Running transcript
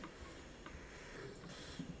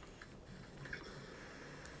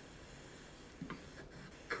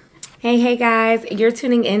Hey guys, you're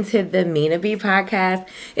tuning into the Mina B podcast.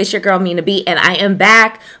 It's your girl Mina B, and I am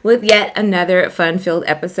back with yet another fun filled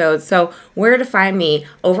episode. So, where to find me?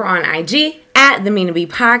 Over on IG at the Mina B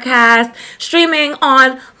podcast, streaming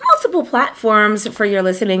on multiple platforms for your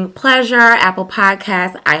listening pleasure: Apple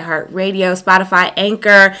Podcasts, iHeartRadio, Spotify,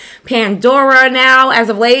 Anchor, Pandora now as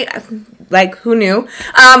of late. Like, who knew?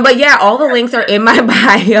 But yeah, all the links are in my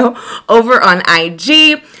bio over on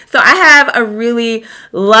IG. So I have a really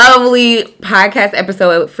lovely podcast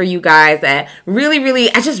episode for you guys that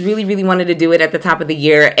I just really wanted to do it at the top of the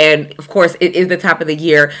year. And of course, it is the top of the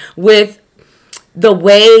year with the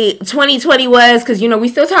way 2020 was, because we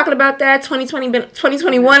still talking about that.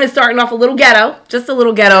 2021 is starting off a little ghetto, just a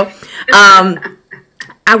little ghetto.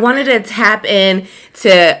 I wanted to tap in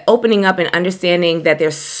to opening up and understanding that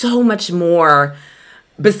there's so much more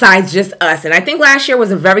besides just us. And I think last year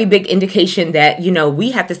was a very big indication that,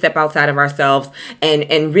 we have to step outside of ourselves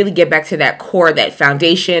and really get back to that core, that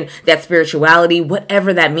foundation, that spirituality,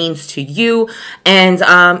 whatever that means to you. And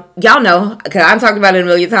y'all know, because I've talked about it a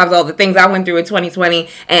million times, all the things I went through in 2020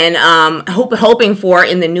 and hoping for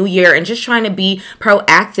in the new year, and just trying to be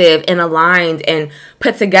proactive and aligned and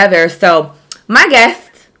put together. So my guest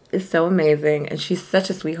is so amazing, and she's such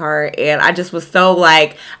a sweetheart, and I just was so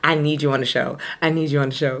like, I need you on the show.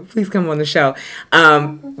 Please come on the show.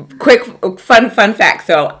 Quick fun fact.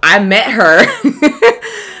 So I met her.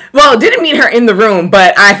 Well, didn't meet her in the room,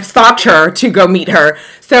 but I stalked her to go meet her.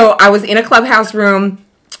 So I was in a clubhouse room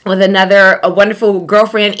with a wonderful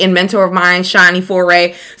girlfriend and mentor of mine, Shani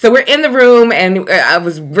Foray. So we're in the room, and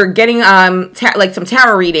we're getting some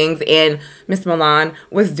tarot readings, and Miss Milan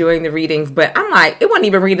was doing the readings, but I'm like, it wasn't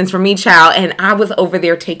even readings for me, child, and I was over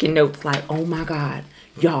there taking notes, like, oh my God,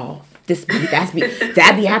 y'all,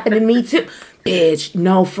 that be happening to me too. Bitch,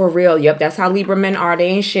 no, for real. Yep, that's how Libra men are. They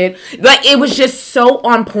ain't shit. Like, it was just so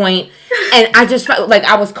on point. And I just felt like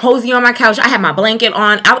I was cozy on my couch. I had my blanket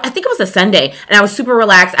on. I think it was a Sunday. And I was super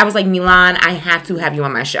relaxed. I was like, Milan, I have to have you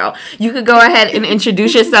on my show. You could go ahead and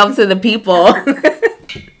introduce yourself to the people.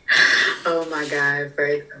 Oh my God.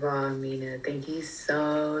 First of all, Mina, thank you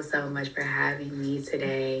so much for having me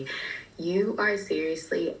today. You are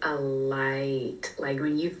seriously a light. Like,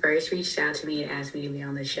 when you first reached out to me and asked me to be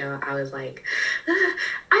on the show, I was like, I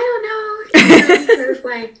don't know. Because,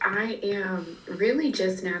 like, I am really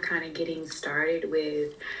just now kind of getting started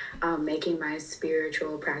with making my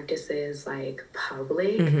spiritual practices, like,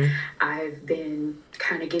 public. Mm-hmm. I've been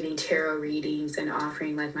kind of giving tarot readings and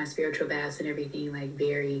offering, like, my spiritual baths and everything, like,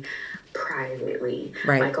 very privately,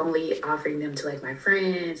 Right. like only offering them to like my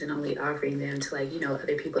friends and only offering them to like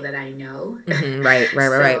other people that I know. Mm-hmm. Right.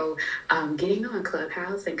 So getting on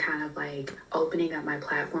Clubhouse and kind of like opening up my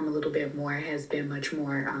platform a little bit more has been much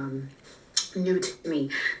more new to me.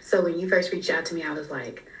 So when you first reached out to me, I was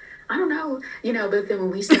like, I don't know, but then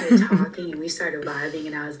when we started talking and we started vibing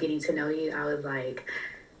and I was getting to know you, I was like,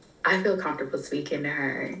 I feel comfortable speaking to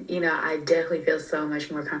her. I definitely feel so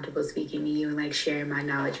much more comfortable speaking to you and like sharing my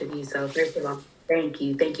knowledge with you. So first of all, thank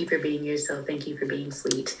you. Thank you for being yourself. Thank you for being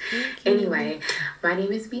sweet. Anyway, my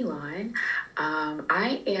name is Milan.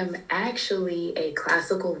 I am actually a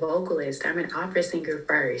classical vocalist. I'm an opera singer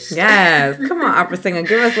first. Yes. Come on, opera singer.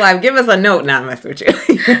 Give us live. Give us a note. Nah, I'm messing with you.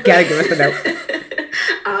 You gotta give us a note.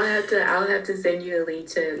 I'll have to send you a link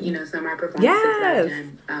to, some of my performances that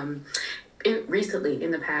I've done. Recently in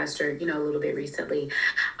the past, or a little bit recently,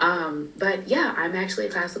 but yeah, I'm actually a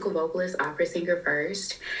classical vocalist, opera singer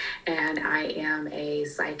first, and I am a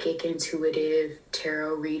psychic, intuitive,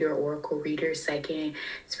 tarot reader, oracle reader second,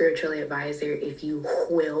 spiritual advisor, if you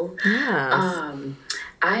will. Yes.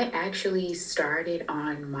 I actually started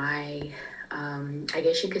on my I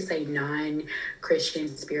guess you could say non-Christian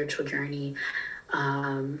spiritual journey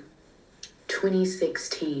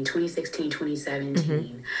 2016,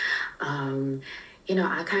 2017.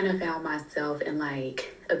 I kind of found myself in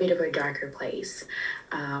like a bit of a darker place.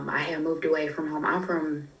 I had moved away from home. I'm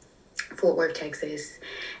from Fort Worth, Texas,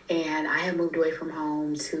 and I had moved away from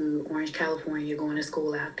home to Orange, California, going to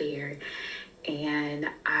school out there. And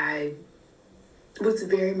I was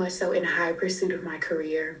very much so in high pursuit of my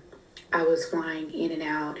career. I was flying in and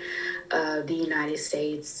out of the United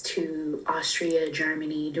States to Austria,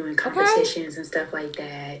 Germany, doing competitions and stuff like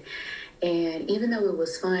that. And even though it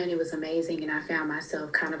was fun, it was amazing, and I found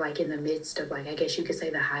myself kind of like in the midst of like, I guess you could say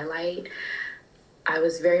the highlight, I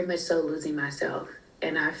was very much so losing myself.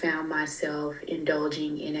 And I found myself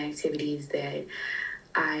indulging in activities that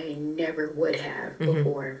I never would have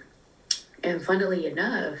before. And funnily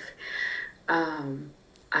enough,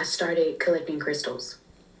 I started collecting crystals.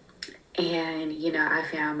 And, I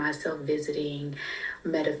found myself visiting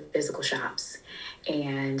metaphysical shops.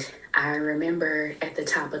 And I remember at the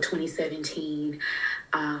top of 2017,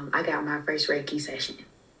 I got my first Reiki session.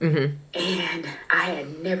 Mm-hmm. And I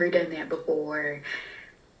had never done that before.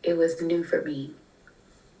 It was new for me.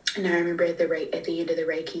 And I remember at the end of the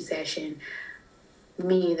Reiki session,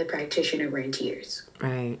 me and the practitioner were in tears.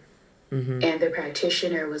 Right. Mm-hmm. And the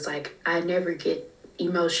practitioner was like, I never get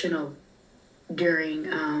emotional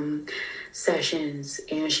during sessions.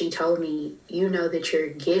 And she told me, you know that you're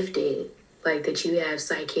gifted, like that you have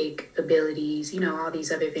psychic abilities, all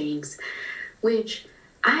these other things, which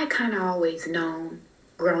I had kind of always known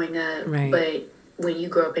growing up. Right. But when you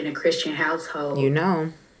grow up in a Christian household,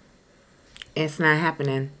 it's not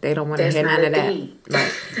happening. They don't want to that's hear not none a of that. thing.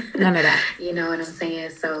 Right. None of that. You know what I'm saying?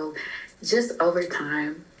 So just over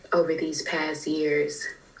time, over these past years,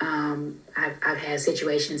 I've had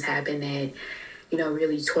situations happen that,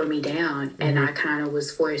 really tore me down. And I kind of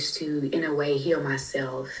was forced to, in a way, heal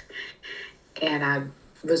myself. And I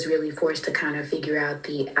was really forced to kind of figure out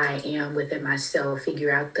the I am within myself,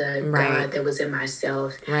 figure out the God that was in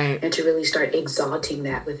myself, and to really start exalting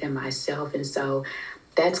that within myself. And so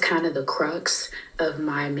that's kind of the crux of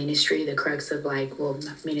my ministry, the crux of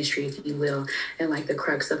ministry, if you will, and like the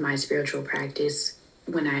crux of my spiritual practice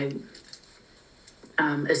when I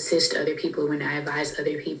assist other people, when I advise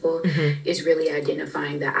other people, is really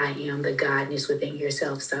identifying the I am, the Godness within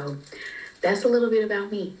yourself. So that's a little bit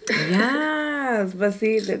about me. Yes, but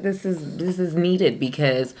see that this is needed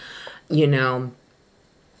because,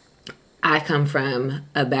 I come from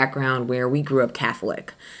a background where we grew up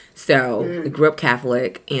Catholic. So we grew up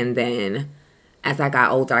Catholic, and then as I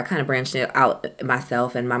got older, I kind of branched out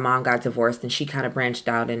myself, and my mom got divorced, and she kind of branched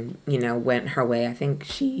out and, went her way. I think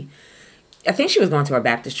she was going to a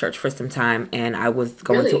Baptist church for some time, and I was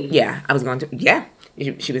going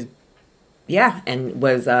she was and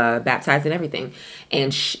was baptized and everything.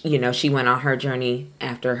 And she went on her journey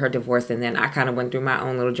after her divorce, and then I kind of went through my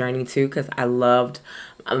own little journey too, because I loved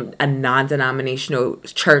a non-denominational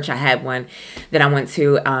church. I had one that I went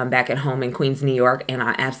to back at home in Queens, New York, and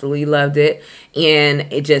I absolutely loved it.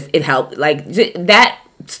 And it helped, like that.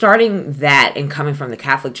 Starting that and coming from the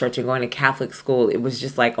Catholic church and going to Catholic school, it was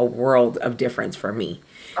just like a world of difference for me.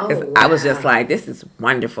 Because I was just like, this is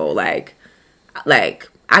wonderful. Like I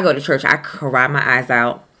go to church, I cry my eyes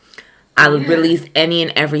out. I release any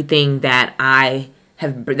and everything that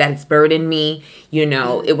that's burdened me.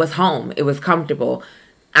 It was home. It was comfortable.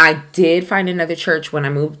 I did find another church when I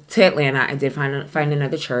moved to Atlanta. I did find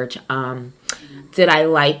another church. Did I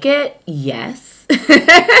like it? Yes.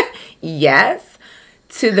 Yes.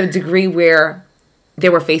 To the degree where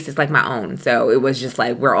there were faces like my own. So it was just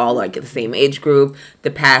like, we're all like the same age group.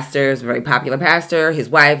 The pastor's very popular pastor, his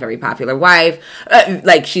wife, very popular wife.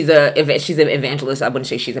 She's an evangelist. I wouldn't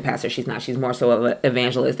say she's a pastor. She's not. She's more so of an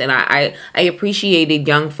evangelist. And I appreciated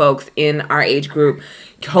young folks in our age group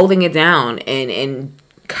holding it down and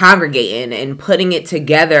congregating and putting it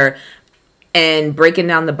together and breaking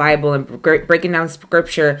down the Bible and breaking down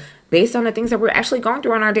scripture based on the things that we're actually going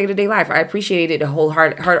through in our day-to-day life. I appreciated it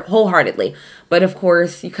wholeheartedly. But of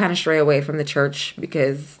course, you kind of stray away from the church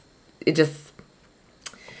because the church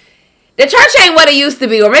ain't what it used to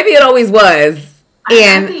be, or maybe it always was.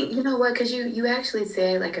 I think, you know what, because you actually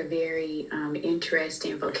said like a very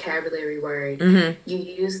interesting vocabulary word. You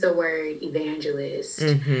used the word evangelist.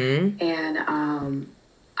 And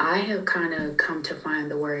I have kind of come to find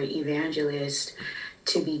the word evangelist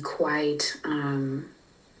to be quite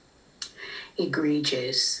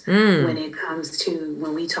egregious when it comes to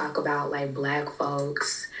when we talk about like Black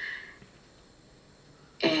folks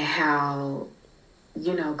and how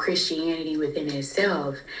Christianity within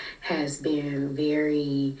itself has been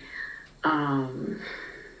very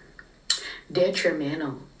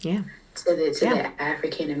detrimental to the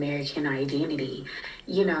African American identity,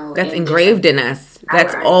 that's engraved in us.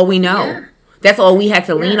 That's all we know. That's all we had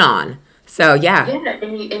to lean on. So, and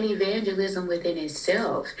evangelism within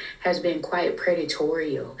itself has been quite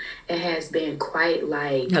predatorial. It has been quite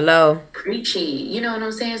preachy. You know what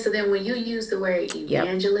I'm saying? So then when you use the word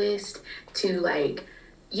evangelist to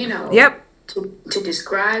to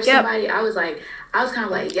describe somebody, I was kind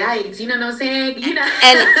of like, yikes, you know what I'm saying?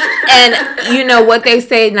 And what they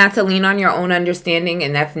say, not to lean on your own understanding,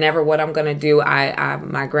 and that's never what I'm going to do.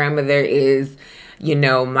 My grandmother is...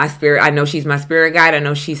 my spirit, I know she's my spirit guide. I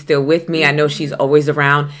know she's still with me. I know she's always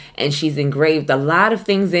around, and she's engraved a lot of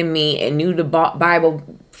things in me and knew the Bible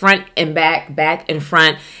front and back and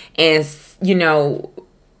front. And,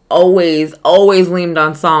 always leaned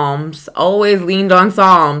on Psalms,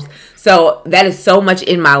 So that is so much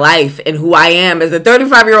in my life and who I am as a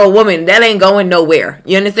 35-year-old woman. That ain't going nowhere.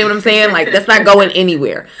 You understand what I'm saying? Like, that's not going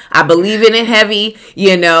anywhere. I believe in it heavy.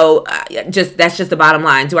 Just that's just the bottom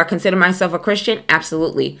line. Do I consider myself a Christian?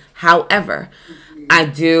 Absolutely. However, I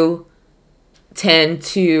do tend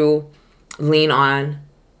to lean on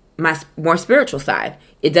my more spiritual side.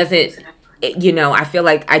 It doesn't. I feel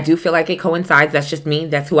like I do feel like it coincides. That's just me.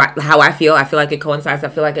 That's how I feel. I feel like it coincides. I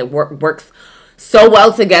feel like it works so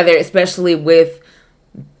well together, especially with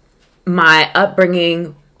my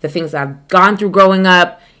upbringing, the things I've gone through growing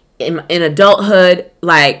up, in adulthood.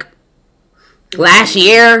 Like last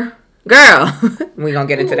year, girl, we're gonna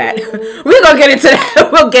get into that. We're gonna get into that.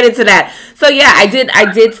 We'll get into that. So yeah, I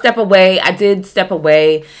did step away.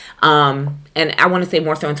 And I want to say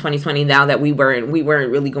more so in 2020, now that we weren't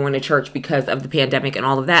really going to church because of the pandemic and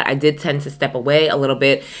all of that. I did tend to step away a little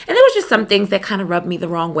bit, and there was just some things that kind of rubbed me the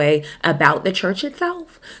wrong way about the church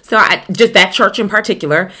itself. So I just that church in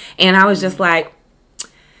particular, and I was just like,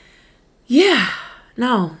 yeah,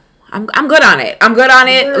 no, I'm good on it. I'm good on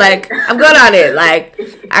it. Like, I'm good on it. Like,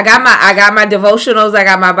 I got my devotionals, I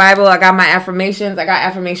got my Bible, I got my affirmations. I got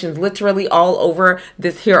affirmations literally all over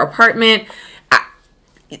this here apartment.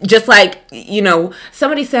 Just like,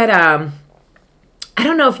 somebody said, I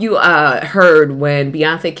don't know if you heard when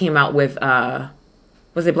Beyonce came out with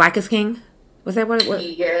was it Black is King? Was that what it was?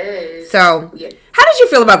 Yes. So, Yes. how did you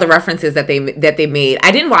feel about the references that they made?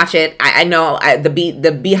 I didn't watch it. I know the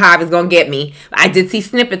Beehive is gonna get me. I did see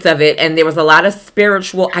snippets of it, and there was a lot of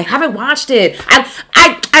spiritual. I haven't watched it.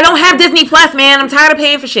 I don't have Disney Plus, man. I'm tired of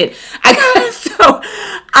paying for shit. I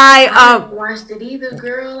haven't watched it either,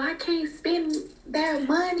 girl. I can't spend that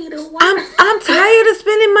money to watch. I'm tired of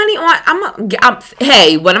spending money on.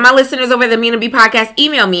 Hey, one of my listeners over at the Mina B podcast,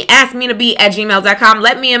 email me, askminab@gmail.com.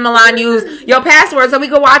 Let me and Milan use your password so we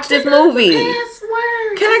can watch this movie.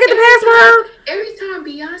 Password. Can I get the password? Every time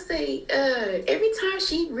Beyonce, every time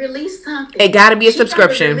she released something, It gotta be a she gotta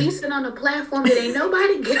subscription. release it on a platform that ain't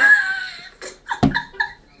nobody got.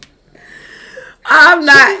 I'm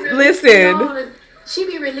not. Listen. She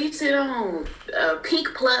be releasing on Pink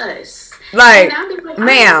Plus. Like, And I be like,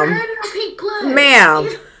 ma'am. I heard it on Pink Plus. Ma'am.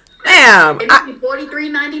 And it be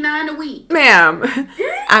 $43.99 a week. Ma'am,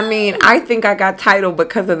 I mean, I think I got Tidal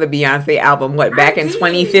because of the Beyonce album. Back in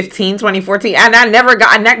 2015, 2014, and I never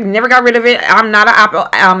got rid of it. I'm not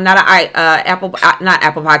an not Apple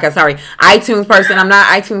Podcast. Sorry, iTunes person. I'm not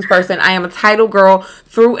an iTunes person. I am a Tidal girl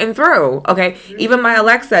through and through. Okay, even my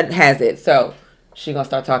Alexa has it, so she gonna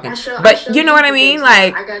start talking. But you know what I mean?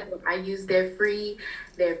 Like, I use their free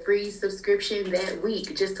subscription that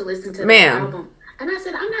week just to listen to the ma'am. album. And I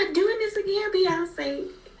said, I'm not doing this again, Beyonce.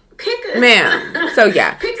 Pick a Ma'am. So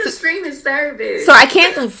yeah. Pick a streaming service. So I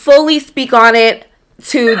can't fully speak on it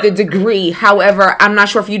to the degree. However, I'm not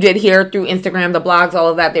sure if you did hear through Instagram, the blogs, all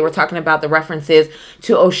of that. They were talking about the references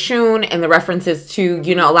to Oshun and the references to,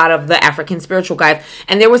 a lot of the African spiritual guys.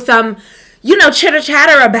 And there was some, chitter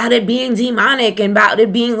chatter about it being demonic and about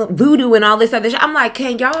it being voodoo and all this other shit. I'm like,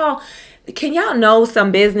 can y'all know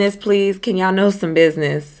some business, please? Can y'all know some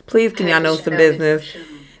business? Please, can y'all know some business?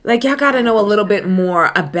 Like, y'all got to know a little bit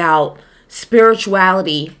more about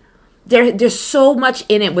spirituality. There's so much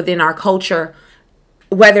in it within our culture,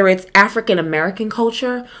 whether it's African American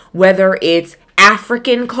culture, whether it's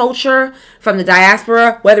African culture from the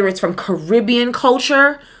diaspora, whether it's from Caribbean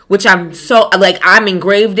culture, which I'm I'm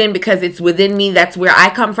engraved in because it's within me. That's where I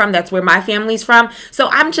come from. That's where my family's from. So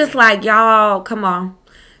I'm just like, y'all, come on.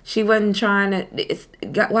 She wasn't trying to.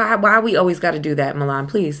 Why we always got to do that, Milan?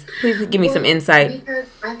 Please give me some insight. Because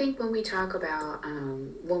I think when we talk about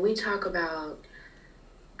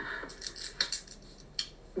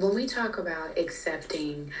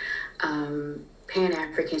accepting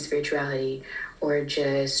Pan-African spirituality or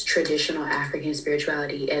just traditional African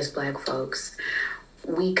spirituality as Black folks,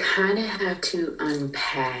 we kind of have to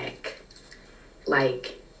unpack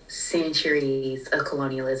like centuries of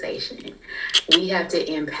colonialization. We have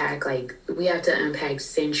to unpack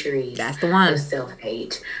centuries That's the one. of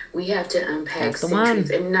self-hate. We have to unpack centuries.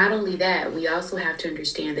 And not only that, we also have to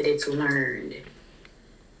understand that it's learned.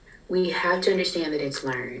 We have to understand that it's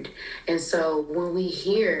learned. And so when we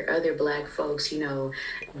hear other Black folks,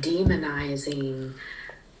 demonizing,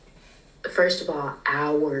 first of all,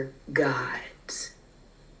 our gods.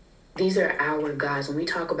 These are our gods. When we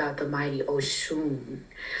talk about the mighty Oshun,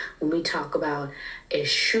 when we talk about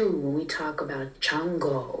Eshu, when we talk about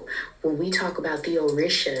Chango, when we talk about the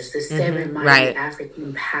Orishas, the seven mighty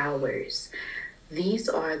African powers, these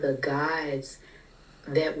are the gods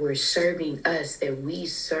that were serving us, that we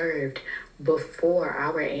served before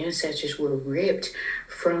our ancestors were ripped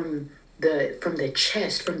from the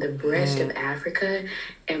chest, from the breast of Africa,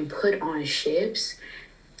 and put on ships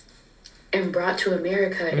and brought to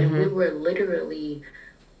America, and we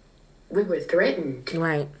were threatened.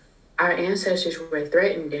 Right. Our ancestors were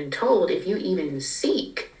threatened and told, if you even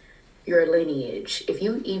seek your lineage, if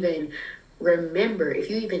you even remember, if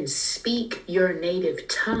you even speak your native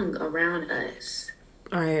tongue around us,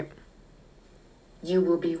 Right. you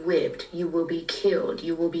will be whipped, you will be killed,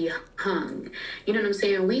 you will be hung. You know what I'm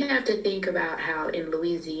saying? We have to think about how in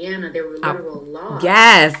Louisiana there were literal laws.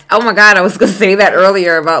 Yes. Oh my God, I was going to say that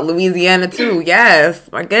earlier about Louisiana too.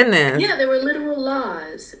 Yes. My goodness. Yeah, there were literal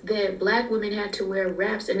laws that Black women had to wear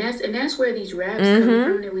wraps, and that's where these wraps come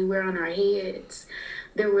from that we wear on our heads.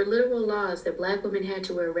 There were literal laws that Black women had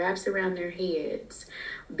to wear wraps around their heads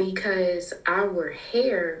because our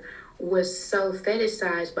hair was so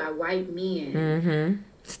fetishized by white men.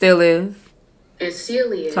 Still is. And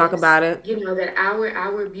still is. Talk about it. You know, that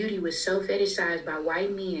our beauty was so fetishized by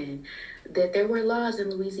white men that there were laws in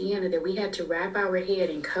Louisiana that we had to wrap our head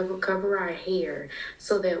and cover our hair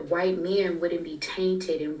so that white men wouldn't be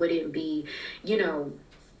tainted and wouldn't be,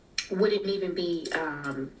 wouldn't even be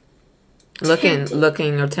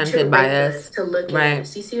looking or tempted by us to look at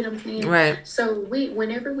us. You see what I'm saying? Right. So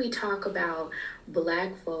whenever we talk about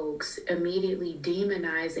Black folks immediately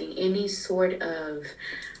demonizing any sort of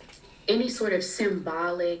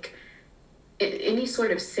symbolic, any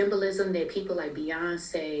sort of symbolism that people like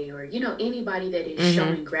Beyonce or anybody that is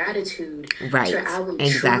showing gratitude to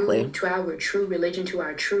our true religion, to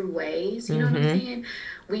our true ways, you know what I'm saying?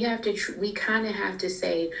 We kind of have to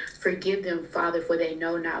say, forgive them, Father, for they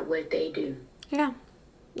know not what they do. Yeah.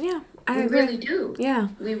 We really do. Yeah.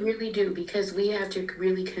 We really do, because we have to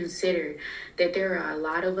really consider that there are a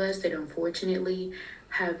lot of us that unfortunately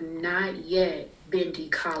have not yet been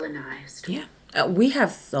decolonized. Yeah.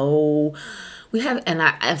 And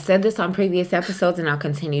I've said this on previous episodes, and I'll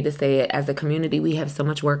continue to say it. As a community, we have so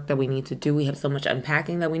much work that we need to do. We have so much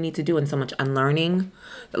unpacking that we need to do, and so much unlearning,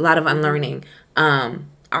 a lot of unlearning.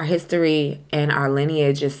 Our history and our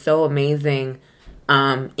lineage is so amazing,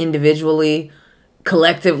 individually,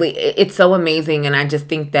 collectively. It's so amazing, and I just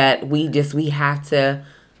think that we have to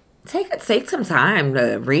take some time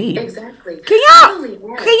to read. Exactly. Can y'all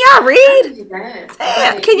read?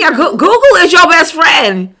 Damn. Can y'all Google is your best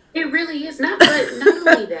friend? It really is. Not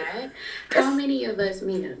only that, how many of us,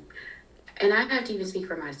 and I have to even speak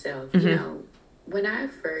for myself, when I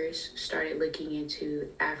first started looking into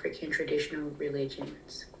African traditional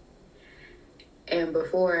religions, and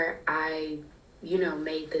before I,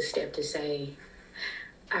 made the step to say,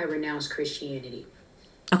 I renounce Christianity.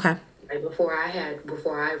 Okay. Like before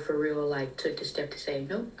I for real took the step to say,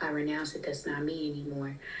 nope, I renounce it. That's not me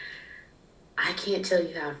anymore. I can't tell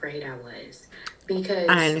you how afraid I was, because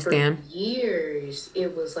I understand. For years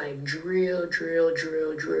it was like drilled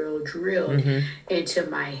into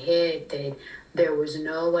my head that there was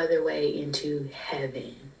no other way into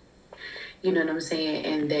heaven. You know what I'm saying?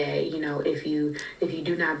 And that, if you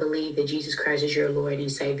do not believe that Jesus Christ is your Lord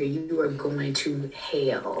and Savior, you are going to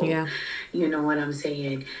hell. Yeah. You know what I'm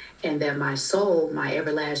saying? And that my soul, my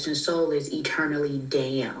everlasting soul, is eternally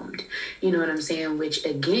damned. You know what I'm saying? Which,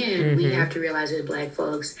 again, we have to realize as Black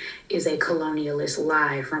folks is a colonialist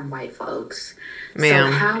lie from white folks.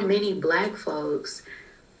 Ma'am. So how many Black folks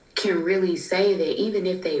can really say that even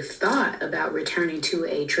if they've thought about returning to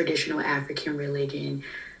a traditional African religion,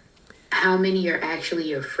 how many are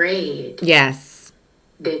actually afraid? Yes.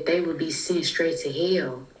 That they would be sent straight to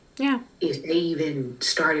hell. Yeah. If they even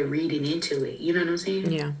started reading into it. You know what I'm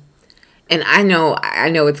saying? Yeah. And I know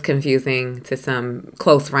it's confusing to some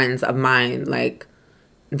close friends of mine, like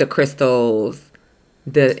the crystals,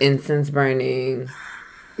 the incense burning,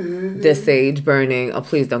 the sage burning. Oh,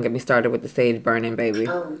 please don't get me started with the sage burning, baby.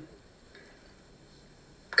 Oh.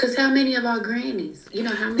 Because how many of our grannies, how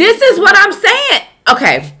many? This is what I'm saying.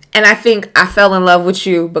 Okay. And I think I fell in love with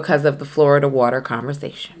you because of the Florida water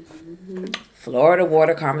conversation. Florida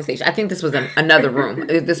water conversation. I think this was another room.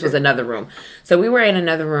 This was another room. So we were in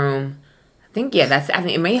another room. I think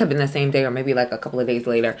it may have been the same day or maybe like a couple of days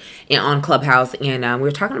later on Clubhouse. And we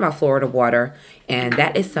were talking about Florida water. And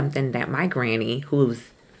that is something that my granny,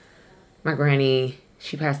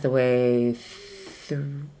 she passed away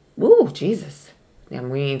Jesus. Damn,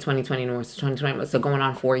 we in 2020 anymore. So 2020. So going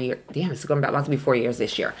on 4 years. Damn, it's about to be 4 years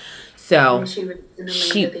this year. So she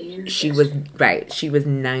was right. She was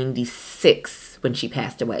 96 when she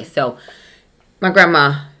passed away. So my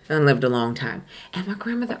grandma, and lived a long time. And my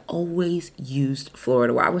grandmother always used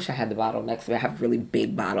Florida water. I wish I had the bottle next to me. I have a really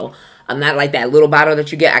big bottle. I'm not like that little bottle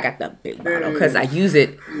that you get. I got the big bottle because I use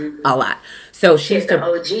it a lot. So she used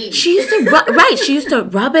to, she used to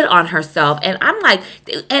rub it on herself. And I'm like,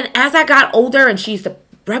 and as I got older and she used to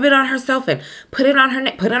rub it on herself and put it on her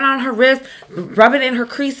neck, put it on her wrist, rub it in her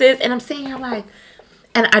creases. And I'm sitting here like,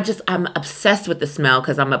 and I'm obsessed with the smell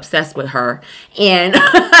because I'm obsessed with her. And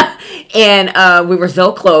and we were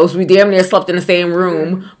so close. We damn near slept in the same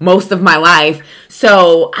room most of my life.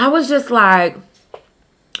 So I was just like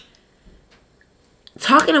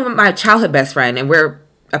talking to my childhood best friend, and we're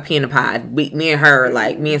a pea in a pod. Me and her,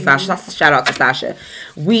 like me and Sasha. Shout out to Sasha.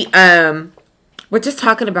 We're just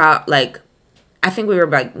talking about like, I think we were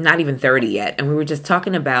like not even 30 yet, and we were just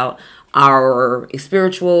talking about our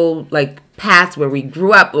spiritual like paths where we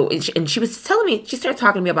grew up. And she was telling me, she started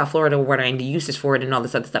talking to me about Florida water and the uses for it and all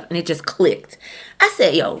this other stuff, and it just clicked. I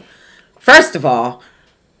said, yo, first of all,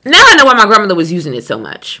 now I know why my grandmother was using it so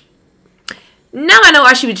much. Now I know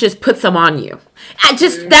why she would just put some on you.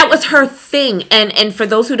 That was her thing. And for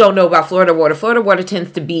those who don't know about Florida water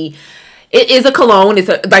tends to be, it is a cologne. It's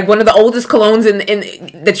like one of the oldest colognes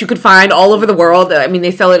in that you could find all over the world. I mean,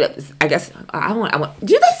 they sell it. I guess I want.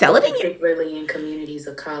 Do they sell it particularly in communities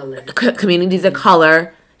of color? Communities of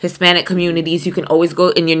color, Hispanic communities. You can always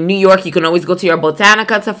go in your New York. You can always go to your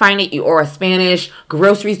Botanica to find it, or a Spanish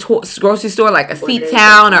grocery store like a Seat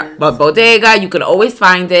Town or a Bodega. You can always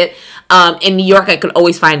find it. In New York, I could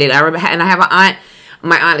always find it. I remember, and I have an aunt.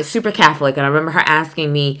 My aunt is super Catholic, and I remember her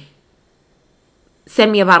asking me,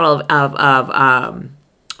 send me a bottle of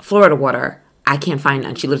Florida water. I can't find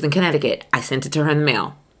none. She lives in Connecticut. I sent it to her in the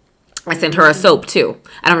mail. I sent her a soap too.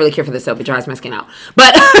 I don't really care for the soap. It dries my skin out.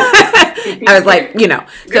 But I was like, you know.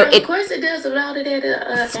 So of course it does with all of that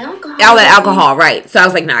alcohol. All that alcohol, right. So I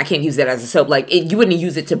was like, no, I can't use it as a soap. Like, you wouldn't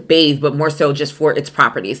use it to bathe, but more so just for its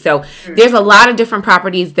properties. So there's a lot of different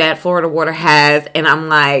properties that Florida water has. And I'm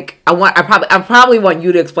like, I probably want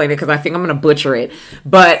you to explain it because I think I'm going to butcher it.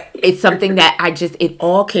 But it's something that it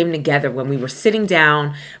all came together when we were sitting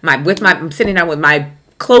down, I'm sitting down with my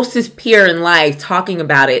closest peer in life talking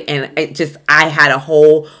about it, and I had a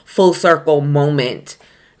whole full circle moment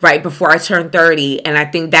right before I turned 30, and I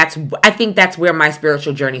think that's where my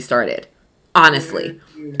spiritual journey started, honestly.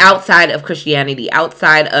 Outside of Christianity,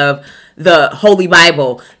 outside of the Holy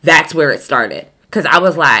Bible, that's where it started, because I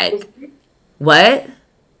was like, what?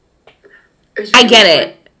 I get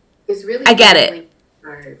it. It's really, I get it.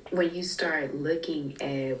 When you start looking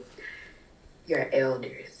at your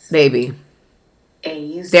elders, baby,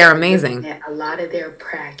 and they're amazing. At a lot of their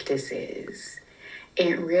practices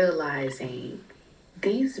and realizing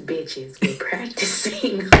these bitches were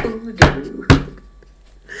practicing hoodoo.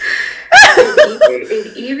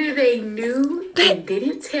 and either they knew and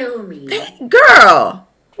didn't tell me, girl,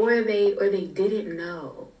 or they didn't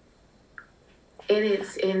know.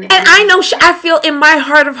 And I know I feel in my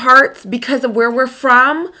heart of hearts, because of where we're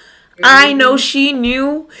from, I know she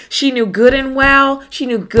knew good and well. She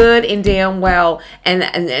knew good and damn well. And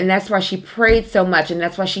that's why she prayed so much. And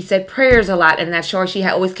that's why she said prayers a lot. And that's why she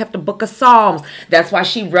had always kept a book of Psalms. That's why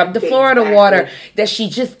she rubbed the Florida water. That she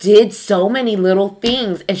just did so many little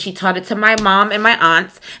things. And she taught it to my mom and my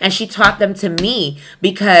aunts. And she taught them to me,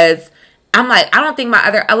 because I'm like, I don't think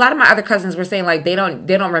a lot of my other cousins were saying like they don't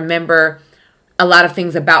remember a lot of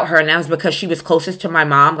things about her. And that was because she was closest to my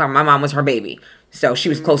mom. My mom was her baby. So she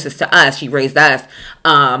was closest to us. She raised us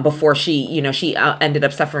before she ended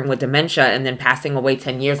up suffering with dementia and then passing away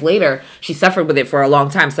 10 years later. She suffered with it for a long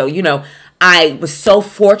time. So, I was so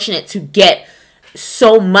fortunate to get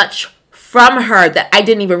so much from her that I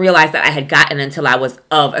didn't even realize that I had gotten until I was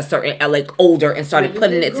of a certain, older and started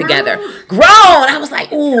putting it together. Grown! I was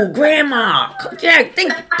like, ooh, grandma. Yeah,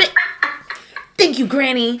 thank you,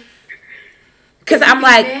 granny. Because I'm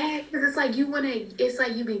like... Because it's like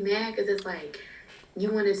you be mad because it's like... You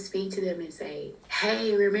want to speak to them and say,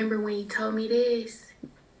 hey, remember when you told me this?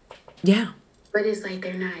 Yeah. But it's like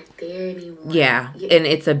they're not there anymore. Yeah. And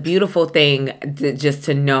it's a beautiful thing just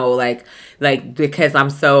to know, like because I'm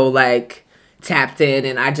so, tapped in.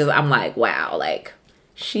 And I'm like, wow,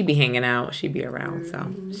 she be hanging out. She be around.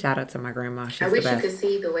 So, shout out to my grandma. She's I the wish best. you could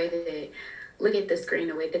see the way that look at the screen,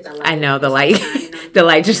 the way that the light... I know, the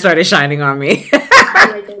light just started shining on me.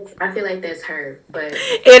 I feel like that's her, but...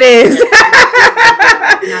 It is.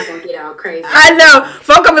 I'm not going to get all crazy. I know.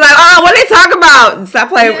 Folk will be like, oh, what are they talking about? Stop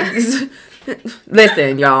playing. Yeah.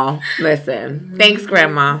 Listen, y'all. Listen. Mm-hmm. Thanks,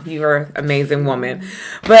 Grandma. You're an amazing woman.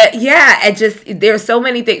 But, yeah, there's so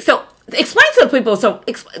many things. So, explain to the people. So,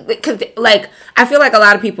 because, I feel like a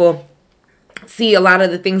lot of people... see a lot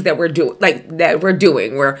of the things that we're doing,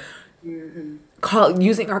 We're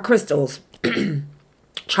using our crystals,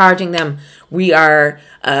 charging them. We are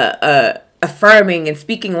affirming and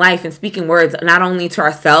speaking life and speaking words, not only to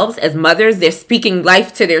ourselves as mothers. They're speaking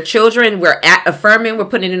life to their children. Affirming. We're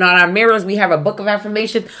putting it on our mirrors. We have a book of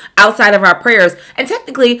affirmations outside of our prayers. And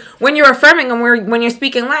technically, when you're affirming and when you're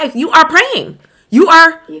speaking life, you are praying. You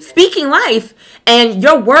are speaking life, and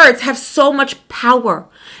your words have so much power.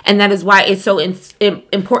 And that is why it's so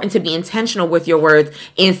important to be intentional with your words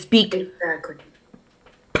and speak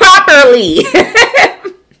properly.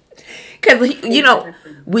 Because,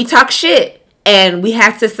 we talk shit, and we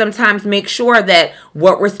have to sometimes make sure that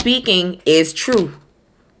what we're speaking is true.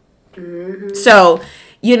 So,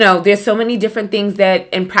 there's so many different things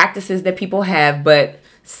and practices that people have, but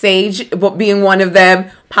sage being one of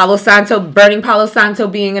them, burning Palo Santo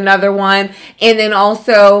being another one, and then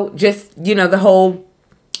also just, the whole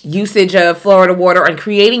usage of Florida water and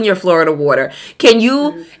creating your Florida water. Can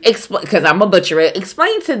you explain, because I'm a butcher it,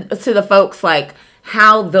 explain to the folks like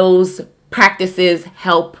how those practices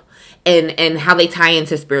help and how they tie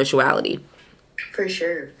into spirituality? For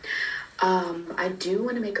sure. I do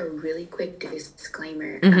want to make a really quick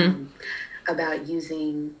disclaimer about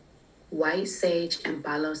using white sage and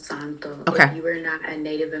Palo Santo. Okay. If you are not a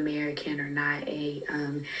Native American or not a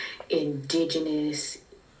indigenous,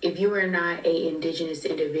 if you are not a indigenous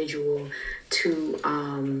individual to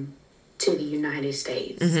the United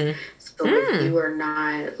States. So if you are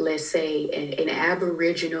not, let's say, an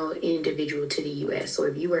Aboriginal individual to the U.S., so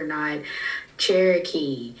if you are not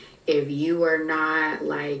Cherokee, if you are not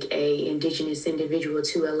like a indigenous individual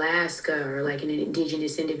to Alaska, or like an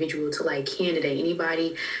indigenous individual to like Canada,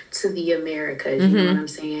 anybody to the Americas, you know what I'm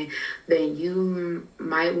saying, then you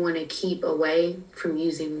might want to keep away from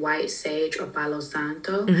using white sage or Palo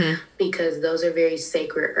Santo because those are very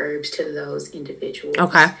sacred herbs to those individuals.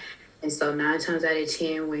 Okay. And so 9 times out of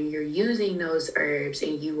 10, when you're using those herbs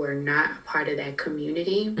and you are not part of that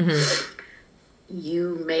community,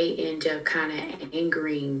 you may end up kind of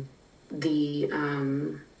angering the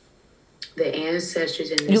ancestors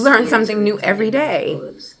and the you learn something new every day.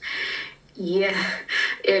 Yeah.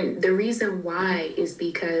 And the reason why is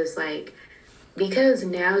because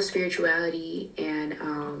now spirituality and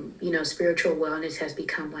spiritual wellness has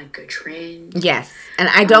become like a trend. Yes, and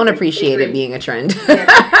I don't appreciate it being a trend.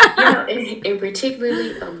 And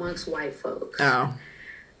particularly amongst white folks. Oh.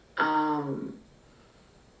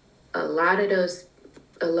 A lot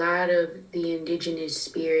of the indigenous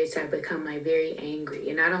spirits have become like very angry,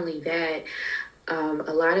 and not only that,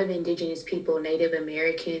 a lot of indigenous people, Native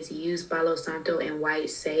Americans, use Palo Santo and white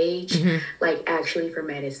sage like actually for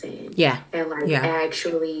medicine. Yeah. And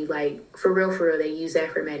actually like for real, they use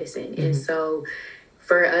that for medicine. And so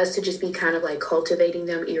for us to just be kind of like cultivating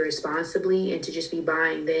them irresponsibly and to just be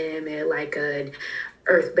buying them at like a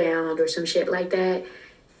Earthbound or some shit like that,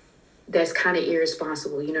 that's kind of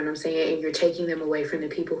irresponsible, you know what I'm saying? And you're taking them away from the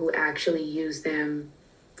people who actually use them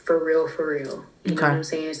for real. You know what I'm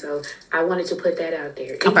saying? So I wanted to put that out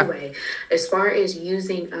there. Anyway, as far as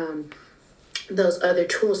using those other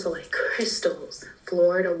tools, so like crystals,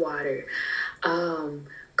 Florida water,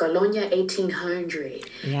 Colonia 1800.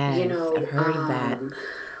 Yes, I've heard of that.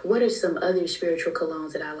 What are some other spiritual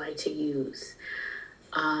colognes that I like to use?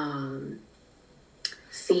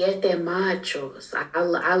 Siete Machos.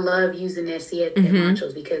 I love using that Siete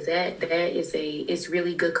Machos because it's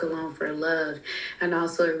really good cologne for love, and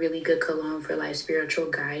also a really good cologne for like spiritual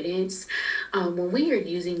guidance. When we are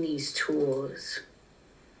using these tools,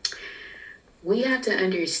 we have to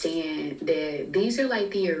understand that these are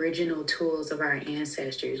like the original tools of our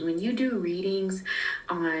ancestors. When you do readings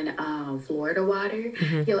on Florida water,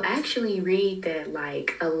 you'll actually read that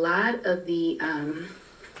like a lot of the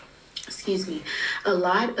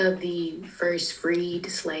first freed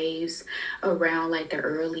slaves around like the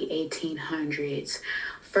early 1800s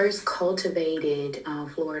first cultivated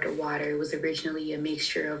Florida water. It was originally a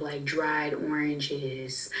mixture of like dried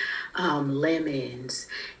oranges, lemons,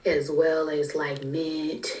 as well as like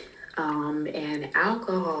mint and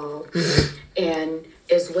alcohol. And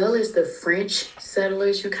as well as the French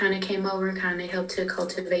settlers who kind of came over and kind of helped to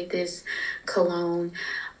cultivate this cologne.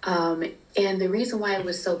 And the reason why it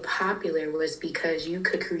was so popular was because you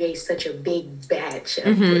could create such a big batch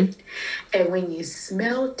of it. And when you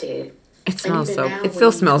smelt it, it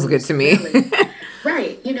still smells good to me.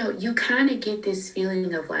 Right. You kind of get this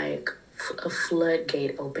feeling of like a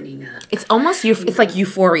floodgate opening up. It's almost it's like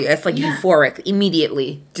euphoria. It's like euphoric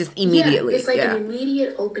immediately. Just immediately. Yeah, it's like an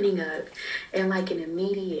immediate opening up and like an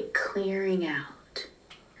immediate clearing out.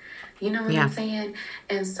 You know what I'm saying?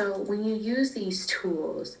 And so when you use these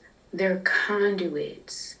tools, they're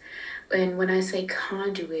conduits. And when I say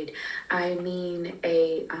conduit, I mean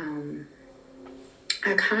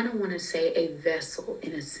I kind of want to say a vessel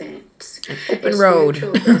in a sense, An a open road.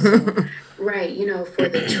 spiritual vessel, right? For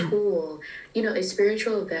the tool, a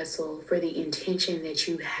spiritual vessel for the intention that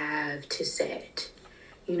you have to set.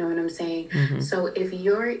 You know what I'm saying? Mm-hmm. So if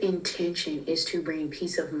your intention is to bring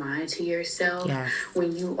peace of mind to yourself Yes.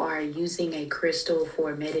 when you are using a crystal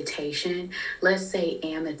for meditation, let's say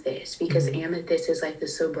amethyst, because Mm-hmm. amethyst is like the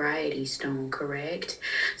sobriety stone, correct?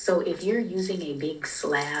 So if you're using a big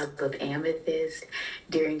slab of amethyst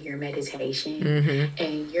during your meditation Mm-hmm.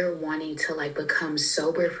 and you're wanting to like become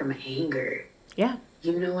sober from anger, Yeah.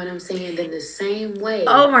 you know what I'm saying? Then the same way,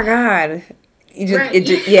 Oh my God. You just right? it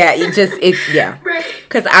just yeah you just it yeah, Right.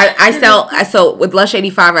 because I Then sell the with Lush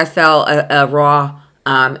 85 I sell a raw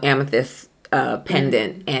amethyst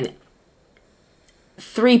pendant, mhm. and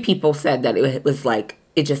three people said that it was like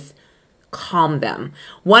it just calmed them.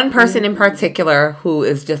 One person in Mm. particular who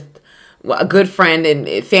is just a good friend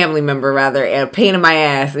and family member rather, and a pain in my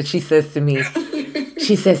ass, and she says to me,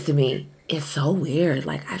 it's so weird.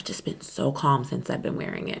 Like I've just been so calm since I've been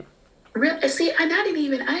wearing it. Real, see, and I didn't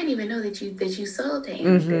even know that you sold the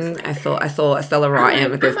amethyst Mm-hmm. like that. I sell a raw I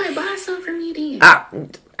amethyst. might buy some from you then. Ah,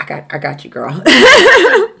 I got you, girl.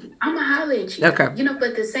 I'm gonna holler at you. Okay.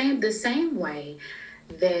 But the same way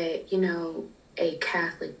that a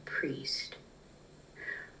Catholic priest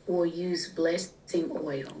will use blessing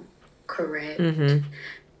oil, correct, Mm-hmm.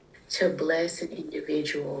 to bless an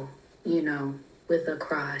individual, you know, with a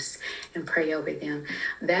cross and pray over them.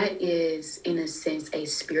 That is, in a sense, a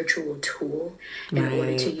spiritual tool in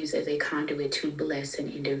order to Right. use as a conduit to bless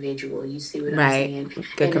an individual. You see what I'm Right. saying? Good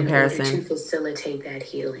And in order to comparison. facilitate that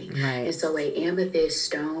healing. Right. And so a amethyst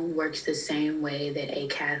stone works the same way that a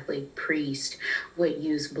Catholic priest would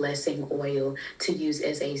use blessing oil to use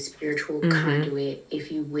as a spiritual Mm-hmm. conduit,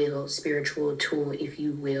 if you will, spiritual tool, if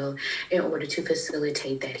you will, in order to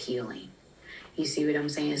facilitate that healing. You see what I'm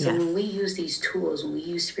saying? So Yes. when we use these tools, when we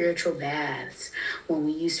use spiritual baths, when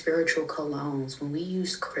we use spiritual colognes, when we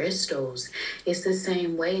use crystals, it's the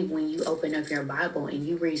same way when you open up your Bible and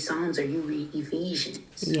you read Psalms or you read Ephesians.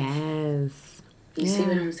 Yes. You see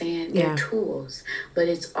what Yeah. I'm saying? They're Yeah. tools, but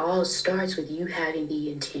it's all starts with you having the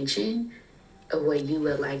intention of what you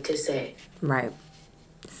would like to say. Right.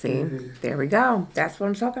 See, Mm-hmm. there we go. That's what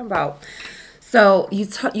I'm talking about. So you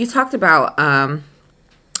talked about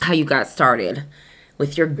how you got started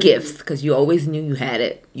with your gifts, Mm-hmm. because you always knew you had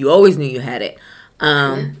it. You always knew you had it.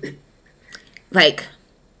 Um, like,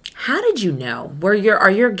 how did you know? Are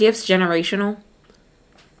your gifts generational?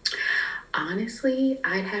 Honestly,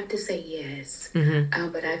 I'd have to say yes.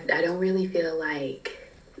 Mm-hmm. But I don't really feel like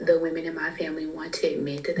the women in my family want to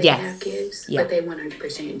admit that they have Yes. gifts, Yeah. but they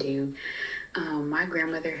 100% do. My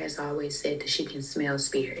grandmother has always said that she can smell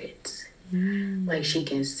spirits, like she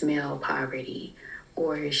can smell poverty,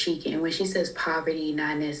 or she can, when she says poverty,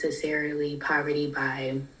 not necessarily poverty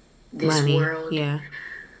by this Money. world, Yeah.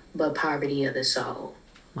 but poverty of the soul,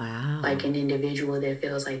 like Wow. an individual that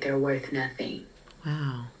feels like they're worth nothing,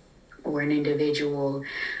 Wow. or an individual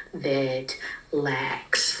that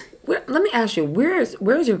lacks. Let me ask you, where's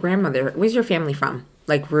your grandmother? Where's your family from?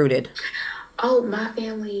 Like rooted. Oh, my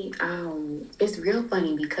family, it's real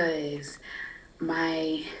funny because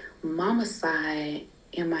my mama's side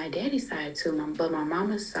and my daddy's side too, but my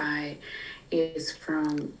mama's side is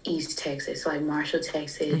from East Texas, like Marshall, Mm-hmm.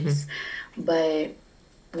 Texas. But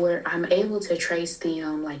where I'm able to trace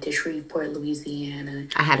them, like to Shreveport, Louisiana,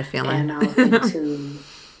 I had a feeling. and off into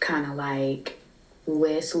kind of like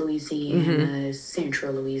West Mm-hmm. Louisiana,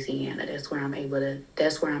 Central Louisiana. That's where I'm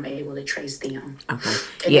able to trace them. Okay. And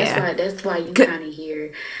that's Yeah. why that's why you kind of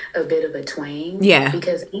hear a bit of a twang, Yeah.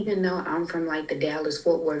 because even though I'm from like the Dallas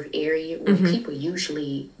Fort Worth area, where Mm-hmm. people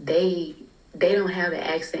usually they don't have an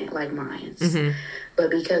accent like mine's, Mm-hmm.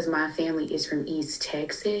 but because my family is from East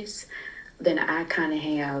Texas, then I kind of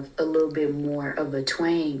have a little bit more of a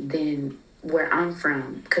twang than where I'm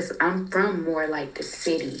from, because I'm from more like the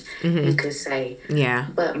city, you Mm-hmm. could say, Yeah.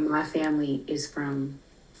 but my family is from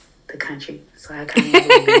the country, so I kind of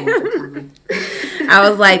have a little bit more of a twang. I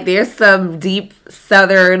was like, there's some deep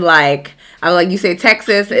southern, like, I was like, you say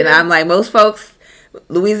Texas, and Yeah. I'm like, most folks,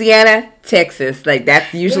 Louisiana, Texas. Like,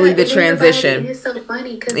 that's Yeah, usually the and and transition. it's so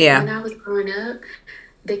funny because when Yeah. I was growing up,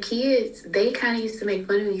 the kids, they kind of used to make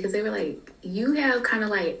fun of me because they were like, "You have kind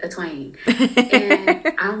of like a twang,"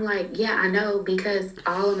 and I'm like, "Yeah, I know," because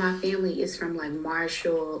all of my family is from like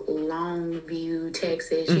Marshall, Longview,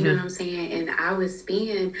 Texas. You know what Mm-hmm. I'm saying? And I would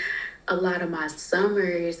spend a lot of my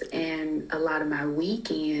summers and a lot of my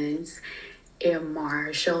weekends in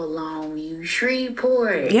Marshall, Longview,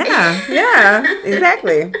 Shreveport. Yeah,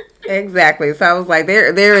 exactly. So I was like, there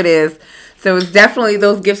it is. So it's definitely,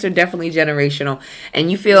 those gifts are definitely generational,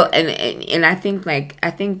 and you feel, Yeah. and I think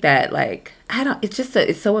that, like, I don't. It's just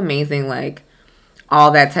it's so amazing, like, all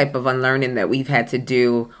that type of unlearning that we've had to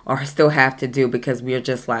do or still have to do, because we're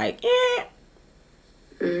just like,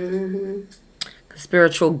 Mm-hmm.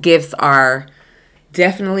 spiritual gifts are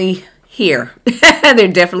definitely here. They're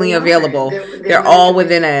definitely They are. available. They're They're really all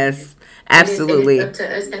within available. us. And it's Absolutely. up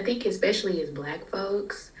to us. I think especially as black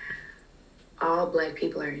folks, all black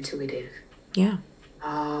people are intuitive. Yeah.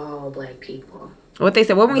 All black people. What they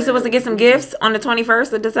said, when were we supposed to But get some gifts on the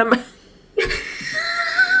 21st of December?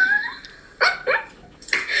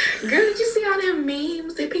 girl, did you see all them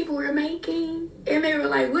memes that people were making? And they were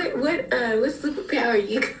like, what superpower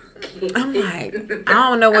you I'm like, get? I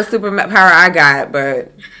don't know what superpower I got,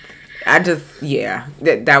 but I just, yeah,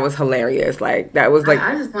 that was hilarious. Like, that was like,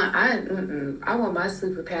 I just want I want my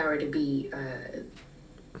superpower to be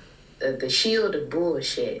the shield of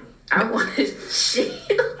bullshit. I want a shield.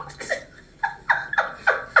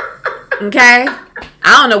 okay.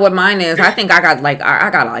 I don't know what mine is. I think I got like, I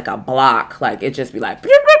got like a block. Like, it just be like,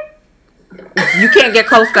 beep, beep. You can't get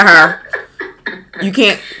close to her. You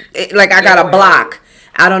can't, like, I got a block.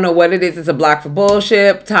 I don't know what it is. It's a block for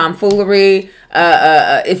bullshit, tomfoolery.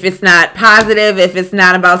 If it's not positive, if it's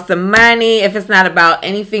not about some money, if it's not about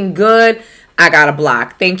anything good, I got a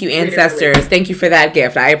block. Thank you, Literally. ancestors. Thank you for that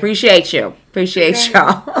gift. I appreciate you. Appreciate Okay.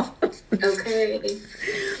 y'all. Okay.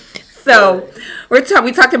 So Look.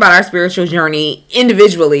 we talked about our spiritual journey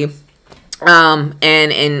individually, and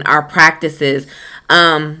in our practices.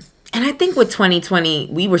 And I think with 2020,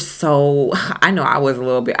 we were so, I know I was a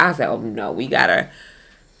little bit, I was like, oh no, we gotta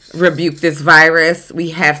rebuke this virus.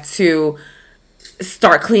 We have to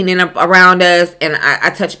start cleaning up around us. And I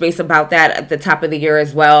touched base about that at the top of the year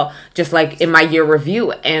as well, just like in my year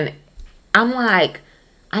review. And I'm like,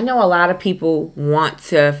 I know a lot of people want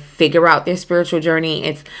to figure out their spiritual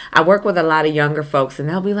journey. I work with a lot of younger folks, and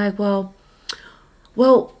they'll be like, well,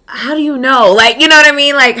 how do you know? Like, you know what I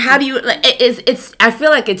mean? Like, how do you, like, it's, I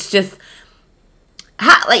feel like it's just,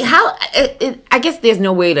 I guess there's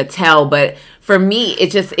no way to tell, but for me,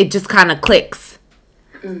 it just kind of clicks.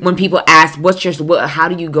 When Mm-hmm. people ask, how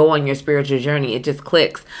do you go on your spiritual journey? It just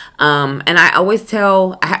clicks. And I always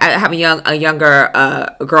tell, I have a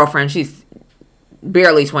younger girlfriend. She's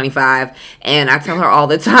barely 25, and I tell her all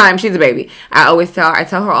the time, she's a baby. I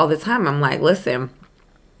tell her all the time, I'm like, listen,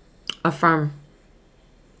 affirm,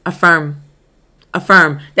 affirm,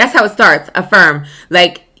 affirm. That's how it starts. Affirm.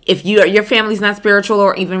 Like, if your family's not spiritual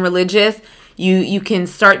or even religious, you can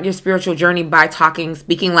start your spiritual journey by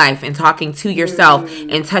speaking life, and talking to yourself, Mm-hmm.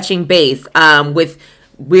 and touching base with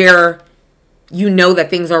where you know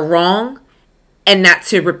that things are wrong, and not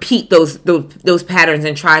to repeat those patterns,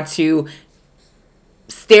 and try to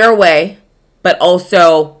steer away, but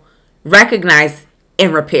also recognize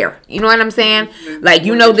and repair. You know what I'm saying? Like,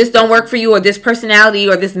 you know, this don't work 100%. for you, or this personality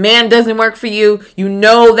or this man doesn't work for you. You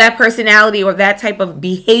know that personality or that type of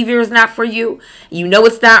behavior is not for you. You know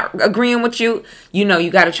it's not agreeing with you. You know, you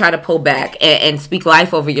got to try to pull back, and speak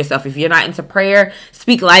life over yourself. If you're not into prayer,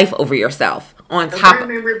 speak life over yourself. On top of,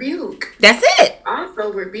 Affirm and rebuke. that's it.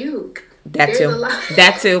 Also rebuke. That There's a too. lot.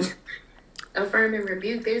 That too. Affirm and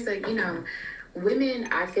rebuke. There's women,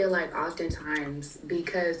 I feel like oftentimes,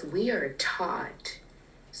 because we are taught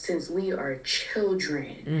since we are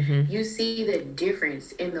children, Mm-hmm. you see the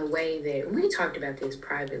difference in the way that we talked about this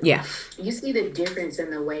privately. Yeah. You see the difference in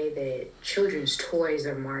the way that children's toys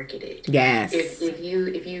are marketed. If Yes. if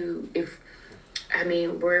you if I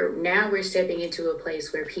mean, we're stepping into a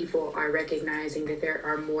place where people are recognizing that there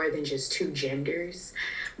are more than just two genders.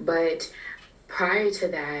 But prior to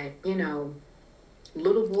that,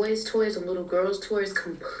 little boys' toys and little girls' toys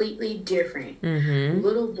completely different. Mm-hmm.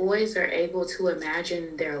 Little boys are able to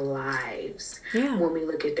imagine their lives Yeah. when we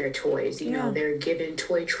look at their toys. Yeah. They're given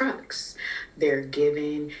toy trucks. They're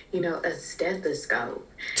given, a stethoscope.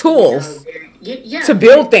 Tools Yeah, to they're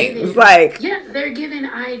build things. given, Like, yeah, they're given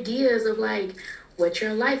ideas of like what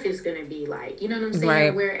your life is gonna be like. You know what I'm saying?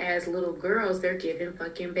 right. Whereas little girls, they're given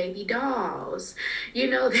fucking baby dolls.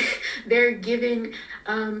 You know, they're given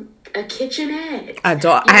a kitchenette. I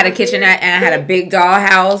had a kitchenette, and I had a They're big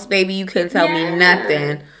dollhouse, baby. You couldn't tell me yeah.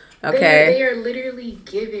 nothing. They Okay. are literally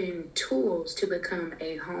given tools to become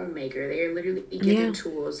a homemaker. They are literally given Yeah.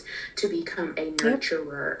 tools to become a Yep.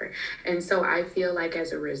 nurturer. And so I feel like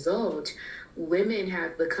as a result, women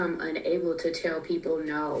have become unable to tell people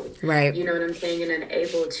no. Right. You know what I'm saying? And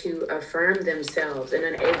unable to affirm themselves and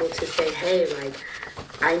unable to say, hey, like,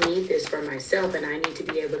 I need this for myself, and I need to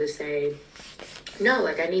be able to say, no,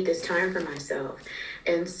 like, I need this time for myself.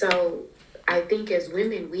 And so I think as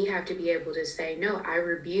women, we have to be able to say, no, I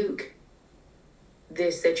rebuke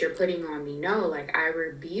this that you're putting on me. No, like, I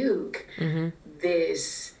rebuke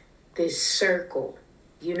this circle.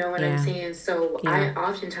 You know what I'm Yeah. saying? So I Yeah.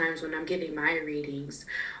 oftentimes, when I'm giving my readings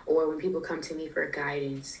or when people come to me for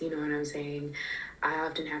guidance, you know what I'm saying, I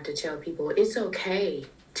often have to tell people it's okay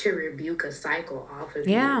to rebuke a cycle off of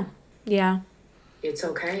Yeah. you. Yeah. It's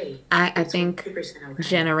okay. I It's think 100% okay.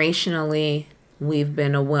 generationally we've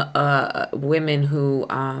been women who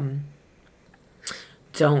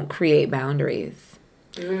don't create boundaries,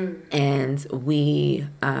 Mm, and we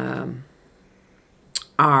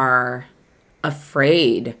are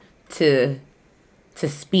afraid to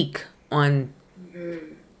speak on mm.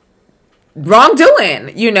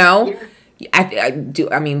 wrongdoing. Yeah. I do.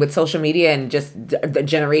 I mean, with social media and just the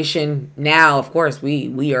generation now, of course,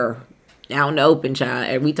 we are out in the open, child,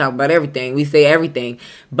 and we talk about everything. We say everything,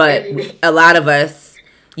 but Every day. a lot of us,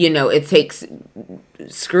 it takes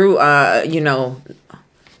screw.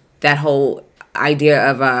 That whole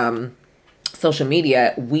idea of social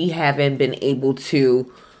media. We haven't been able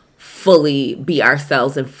to fully be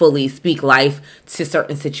ourselves and fully speak life to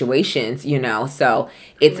certain situations. So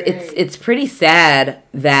Right. it's pretty sad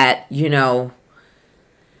that and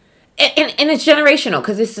it's generational,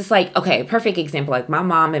 because it's just like, okay, perfect example, like my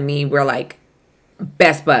mom and me, we're like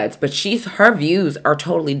best buds, but her views are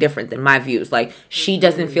totally different than my views. Like, she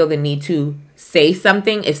doesn't Mm-hmm. feel the need to say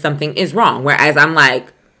something if something is wrong, whereas I'm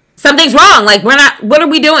like, something's wrong, like, what are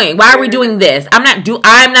we doing, why are we Yeah. doing this, I'm not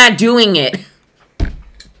doing it.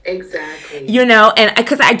 Exactly. And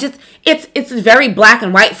because I just, it's very black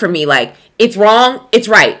and white for me. Like, it's wrong, it's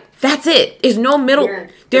right. That's it. Yeah. And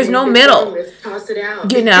There's no if it's wrong, middle. let's toss it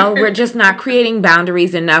out. We're just not creating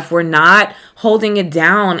boundaries enough. We're not holding it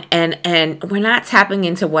down, and we're not tapping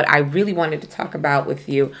into what I really wanted to talk about with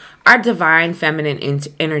you, our divine feminine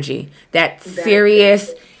energy. That That is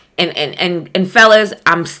serious, and fellas,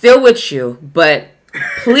 I'm still with you, but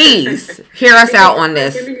please hear us because out on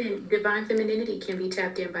this. divine femininity can be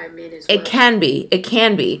tapped in by men as It well. can be. It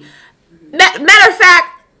can be. Mhm. Matter of fact,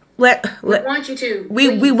 We want you to,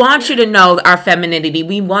 we please. want you Yeah. to know our femininity.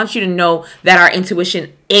 We want you to know that our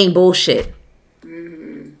intuition ain't bullshit.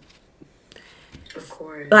 Hmm. Of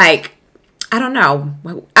course. Like, I don't know.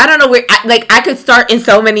 I don't know where. I could start in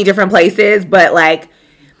so many different places, but like,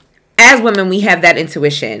 as women, we have that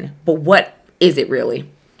intuition. But what is it really?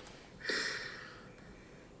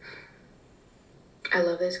 I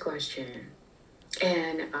love this question.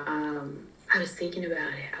 And I was thinking about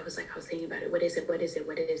it. I was thinking about it. What is it? What is it?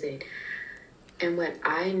 What is it? And what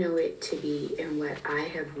I know it to be, and what I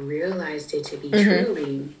have realized it to be Mm-hmm.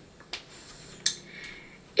 truly,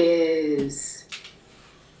 is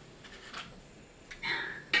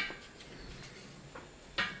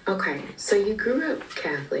okay. So you grew up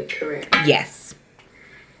Catholic, correct? Yes.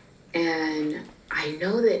 And I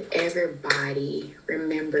know that everybody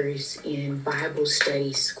remembers in Bible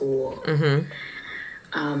study school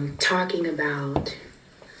Mm-hmm. talking about,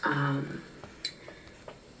 um,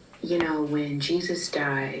 when Jesus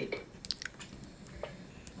died,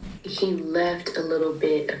 he left a little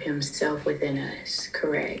bit of himself within us,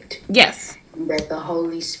 correct? Yes. That the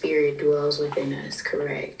Holy Spirit dwells within us,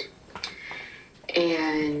 correct?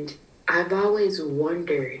 And I've always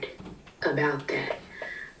wondered about that.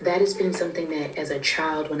 That has been something that, as a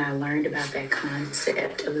child, when I learned about that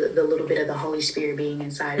concept of the little bit of the Holy Spirit being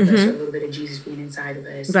inside of us, or a Mm-hmm. little bit of Jesus being inside of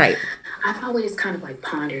us, Right. I've always kind of like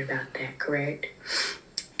pondered about that, correct?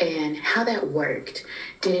 And how that worked.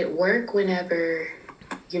 Did it work whenever,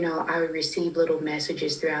 I would receive little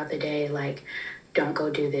messages throughout the day like, don't go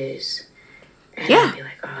do this? And I'd Yeah. be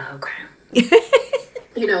like, oh, okay.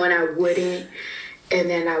 And I wouldn't. And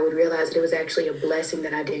then I would realize that it was actually a blessing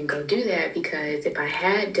that I didn't go do that, because if I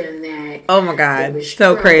had done that, Oh my there God. was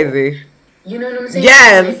So trouble. crazy. You know what I'm saying? Like,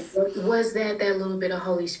 Yes. was that little bit of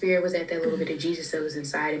Holy Spirit? Was that little bit of Jesus that was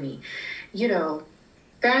inside of me? You know,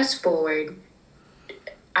 fast forward,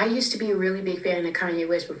 I used to be a really big fan of Kanye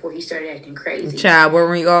West before he started acting crazy. Child, where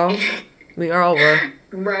we all? We all were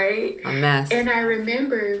Right? a mess. And I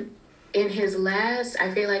remember in his last,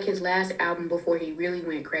 I feel like his last album before he really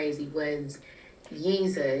went crazy was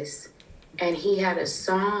Jesus. And he had a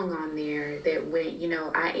song on there that went,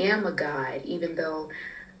 I am a God, even though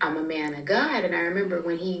I'm a man of God. And I remember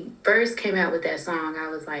when he first came out with that song, I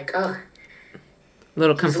was like, oh,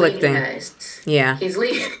 Little he's leading conflicting. us. Yeah. He's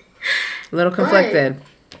leading. Little But conflicted.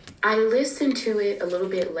 I listened to it a little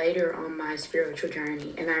bit later on my spiritual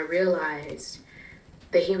journey, and I realized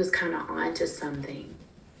that he was kind of onto something.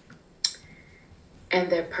 And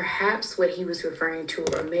that perhaps what he was referring to,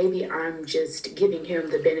 or maybe I'm just giving him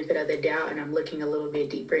the benefit of the doubt and I'm looking a little bit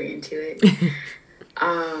deeper into it,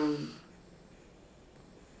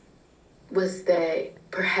 was that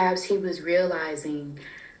perhaps he was realizing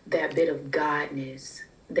that bit of godness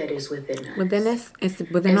that is within us. Within us? It's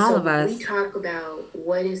within all of us. When we talk about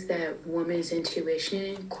what is that woman's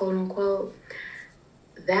intuition, quote unquote,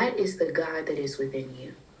 that is the God that is within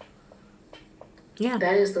you. Yeah.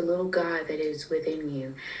 That is the little God that is within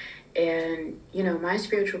you. And, you know, my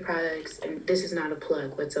spiritual products, and this is not a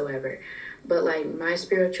plug whatsoever, but like my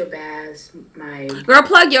spiritual baths, my... Girl,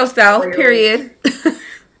 plug yourself, oils, period.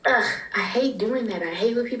 I hate doing that. I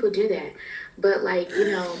hate when people do that. But like,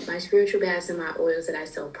 you know, my spiritual baths and my oils that I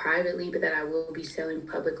sell privately, but that I will be selling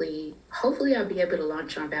publicly, hopefully I'll be able to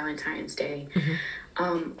launch on Valentine's Day,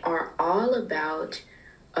 are all about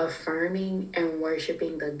affirming and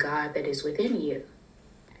worshiping the God that is within you,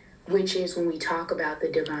 which is when we talk about the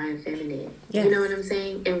divine feminine. Yes. You know what I'm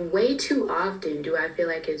saying? And way too often do I feel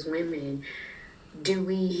like as women, do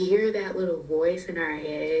we hear that little voice in our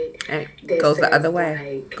head that goes the other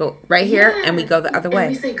way? Like, go right here, and we go the other way.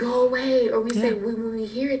 And we say, go away. Or we say, when we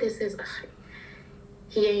hear it that says,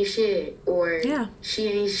 he ain't shit. Or she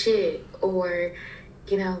ain't shit. Or,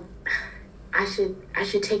 you know, I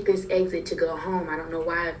should take this exit to go home. I don't know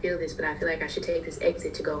why I feel this, but I feel like I should take this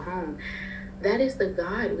exit to go home. That is the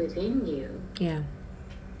God within you. Yeah.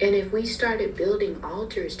 And if we started building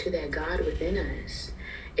altars to that God within us,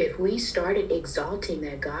 if we started exalting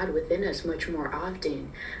that God within us much more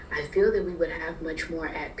often, I feel that we would have much more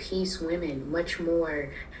at peace women, much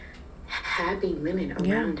more happy women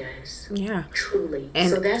around us. Yeah. Truly. And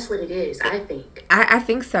so that's what it is, I think. I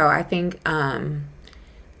think so. I think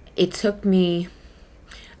it took me,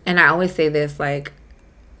 and I always say this, like,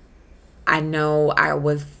 I know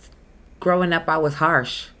growing up, I was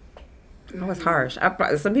harsh. I was harsh.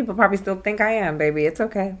 Some people probably still think I am, baby. It's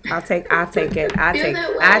okay. I'll take it. I take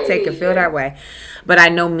it. Feel that way. But I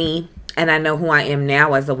know me, and I know who I am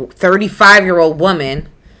now as a 35-year-old woman.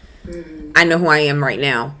 I know who I am right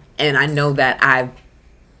now, and I know that I've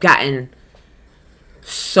gotten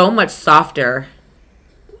so much softer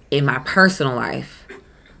in my personal life.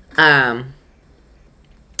 And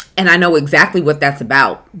I know exactly what that's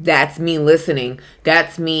about. That's me listening.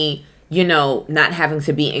 That's me, you know, not having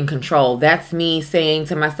to be in control. That's me saying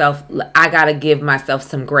to myself, I got to give myself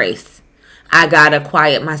some grace. I got to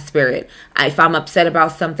quiet my spirit. If I'm upset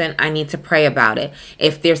about something, I need to pray about it.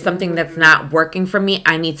 If there's something that's not working for me,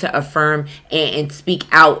 I need to affirm and speak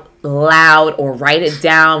out loud or write it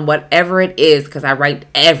down, whatever it is, because I write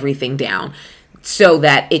everything down so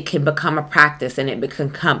that it can become a practice and it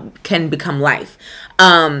can become life.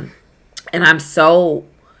 And I'm so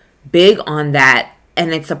big on that.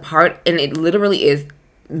 And it's a part, and it literally is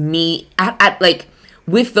me. I like,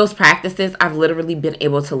 with those practices, I've literally been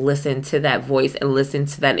able to listen to that voice and listen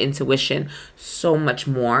to that intuition so much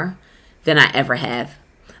more than I ever have.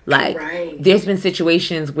 Like, There's been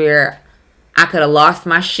situations where I could have lost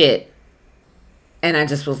my shit, and I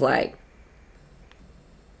just was like,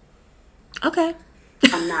 okay.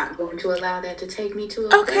 I'm not going to allow that to take me to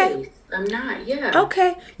a place. I'm not,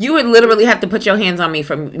 Okay. You would literally have to put your hands on me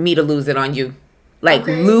for me to lose it on you. Like,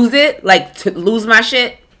 lose it? Like, to lose my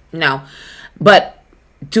shit? No. But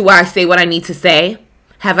do I say what I need to say?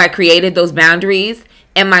 Have I created those boundaries?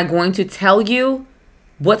 Am I going to tell you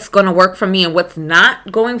what's going to work for me and what's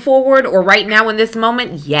not going forward or right now in this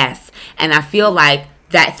moment? Yes. And I feel like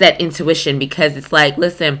that's that intuition, because it's like,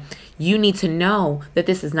 listen, you need to know that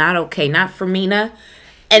this is not okay. Not for Mina.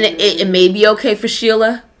 And it may be okay for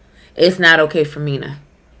Sheila. It's not okay for Mina.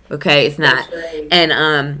 Okay? It's not. Right.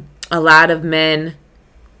 And a lot of men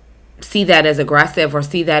see that as aggressive or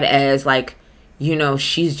see that as like, you know,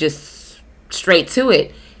 she's just straight to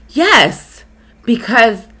it. Yes,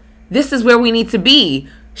 because this is where we need to be.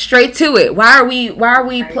 Straight to it. Why are we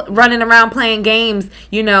running around playing games?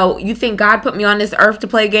 You know, you think God put me on this earth to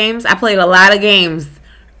play games? I played a lot of games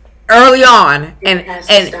early on, and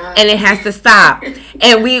it has to stop.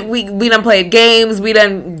 And we done played games. We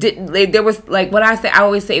done there was like what I say. I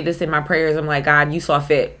always say this in my prayers. I'm like, God, you saw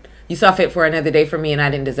fit. You saw fit for another day for me, and I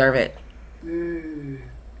didn't deserve it.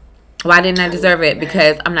 Why didn't I deserve it?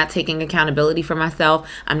 Because I'm not taking accountability for myself.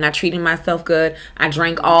 I'm not treating myself good. I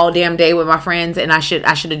drank all damn day with my friends, and I should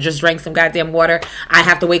have just drank some goddamn water. I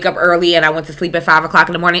have to wake up early, and I went to sleep at 5 o'clock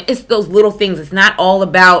in the morning. It's those little things. It's not all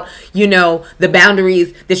about, you know, the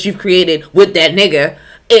boundaries that you've created with that nigga.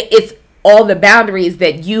 It's all the boundaries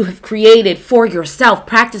that you have created for yourself,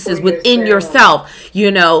 practices For within yourself.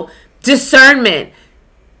 yourself, discernment,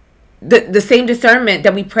 the same discernment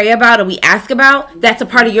that we pray about and we ask about, that's a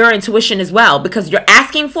part of your intuition as well, because you're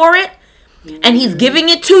asking for it and he's giving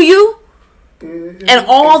it to you, and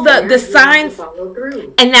all And so the now you have to signs, follow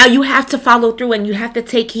through. and now you have to follow through and you have to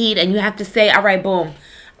take heed and you have to say, all right, boom,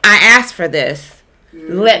 I asked for this,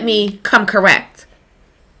 let me come correct.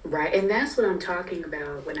 Right. And that's what I'm talking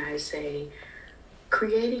about when I say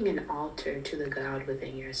creating an altar to the God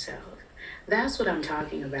within yourself. That's what I'm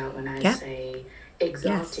talking about when I Yeah. say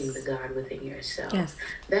exalting the Yes. God within yourself. Yes.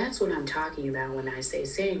 That's what I'm talking about when I say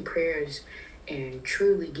saying prayers and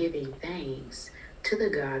truly giving thanks to the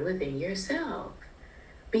God within yourself.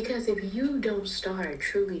 Because if you don't start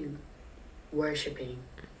truly worshiping,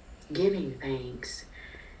 giving thanks,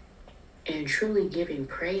 and truly giving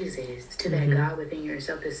praises to that God within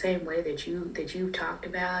yourself, the same way that you've talked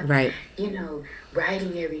about, Right.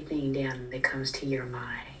 writing everything down that comes to your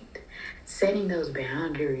mind, setting those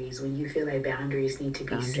boundaries when you feel like boundaries need to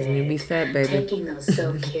be Boundaries need to be set, set, baby. taking those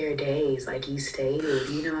self-care days like you stated,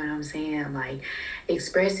 you know what I'm saying, like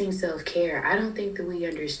expressing self-care. I don't think that we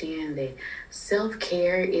understand that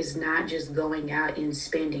self-care is not just going out and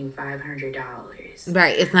spending $500.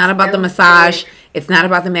 Right. It's not about the Self-care, massage. It's not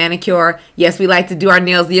about the manicure. Yes, we like to do our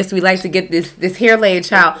nails. Yes, we like to get this hair laid,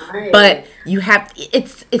 child. But right. you have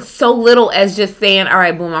it's so little as just saying, all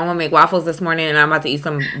right, boom, I'm gonna make waffles this morning and I'm about to eat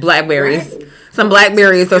some blackberries. Right. Some Or it's as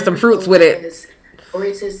blackberries or some fruits simple with it. as or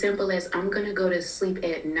it's as simple as I'm gonna go to sleep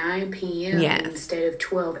at 9 p.m. Yes. instead of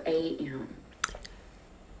 12 a.m.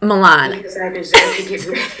 Milan. because I deserve to get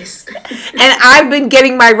rest. And I've been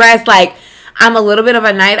getting my rest. Like, I'm a little bit of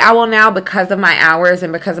a night owl now because of my hours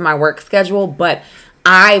and because of my work schedule, but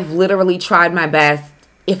I've literally tried my best.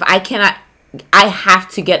 If I cannot, I have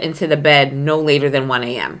to get into the bed no later than 1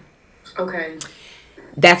 a.m. Okay.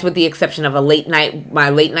 That's with the exception of my late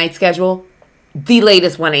night schedule. The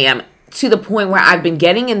latest 1 a.m. to the point where I've been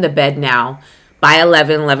getting in the bed now by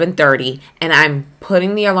 11:30, and I'm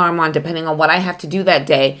putting the alarm on depending on what I have to do that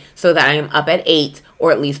day so that I am up at 8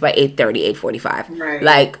 or at least by 8:30, 8:45. Right.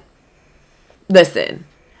 Like, listen,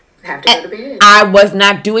 Have to go to bed. I was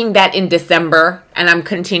not doing that in December, and I'm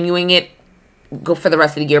continuing it go for the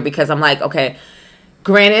rest of the year because I'm like, okay,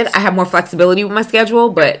 granted, I have more flexibility with my schedule,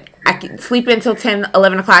 but I can sleep until 10,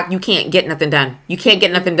 11 o'clock. You can't get nothing done. You can't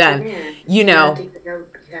get nothing done. Yeah. You know, You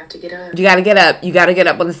have to get up. you got to get up. You got to get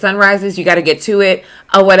up when the sun rises. You got to get to it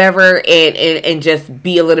or whatever, and just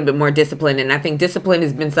be a little bit more disciplined. And I think discipline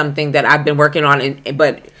has been something that I've been working on,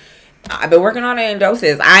 but I've been working on it in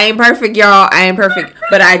doses. I ain't perfect, y'all. I ain't perfect.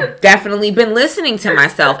 But I definitely been listening to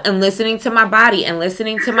myself and listening to my body and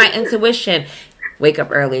listening to my intuition. Wake up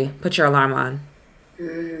early. Put your alarm on.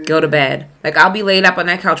 Go to bed. Like, I'll be laid up on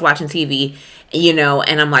that couch watching TV,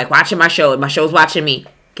 and I'm like watching my show, and my show's watching me.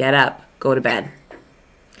 Get up. Go to bed.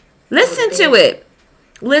 Listen to it.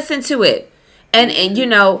 Listen to it. And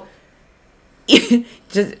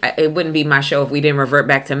just it wouldn't be my show if we didn't revert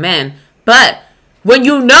back to men. But when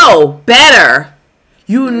you know better,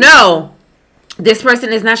 this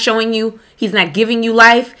person is not showing you, he's not giving you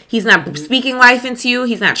life, he's not speaking life into you,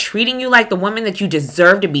 he's not treating you like the woman that you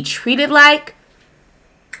deserve to be treated like.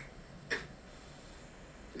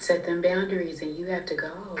 Set them boundaries, and you have to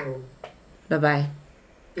go. Bye-bye.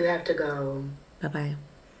 You have to go. Bye-bye.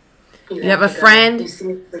 You have a to go. friend. You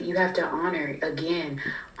see, but you have to honor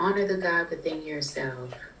the God within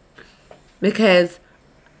yourself. Because,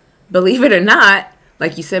 believe it or not,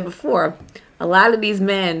 like you said before, a lot of these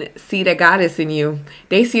men see that goddess in you.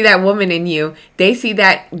 They see that woman in you. They see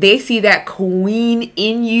that queen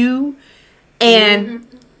in you, and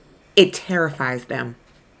it terrifies them.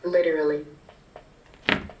 Literally.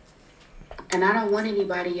 And I don't want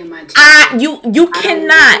anybody in my temple. You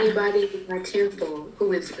cannot. I don't want anybody in my temple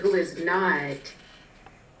who is not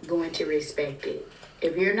going to respect it.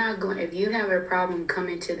 If you have a problem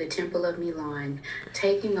coming to the temple of Milan,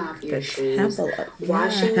 taking off your shoes,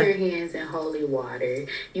 washing your hands in holy water,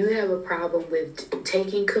 you have a problem with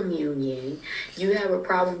taking communion, you have a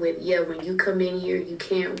problem with, when you come in here, you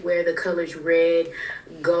can't wear the colors red,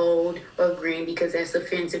 gold, or green because that's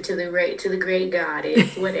offensive to the great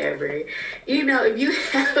goddess, whatever. If you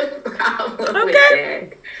have a problem with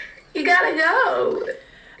that, you gotta go.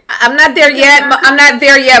 I'm not there yet. I'm not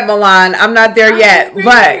there yet, Milan. I'm not there yet.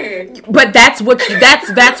 But that's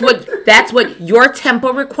what your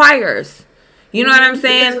temple requires. You know what I'm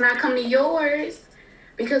saying? Because when I come to yours,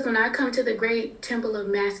 because when I come to the great temple of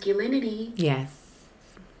masculinity, yes,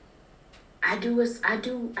 I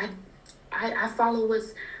follow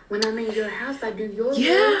when I'm in your house. I do your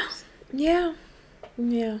yeah, works. yeah.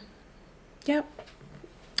 Yep.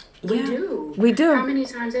 We do. We do. How many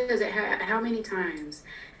times is it? How many times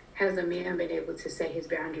has a man been able to set his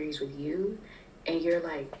boundaries with you, and you're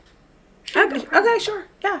like, sure, no problem. Okay, sure.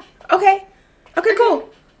 Yeah. Okay, Okay, cool.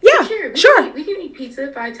 Yeah, sure. sure. We can eat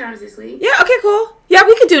pizza 5 times this week. Yeah, okay, cool. Yeah,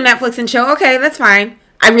 we could do Netflix and chill. Okay, that's fine.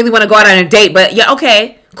 I really want to go out on a date, but yeah,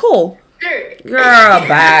 okay, cool. Sure. Girl,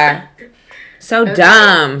 bye. So Okay.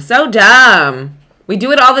 dumb. So dumb. We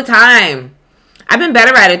do it all the time. I've been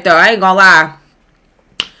better at it, though. I ain't gonna lie.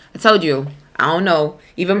 I told you. I don't know.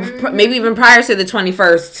 Maybe even prior to the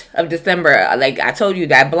 21st of December. Like, I told you,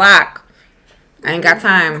 that block. I ain't got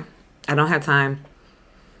time. I don't have time.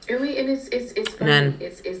 And it's funny. None.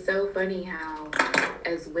 It's so funny how,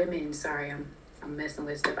 as women, sorry, I'm messing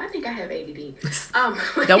with stuff. I think I have ADD.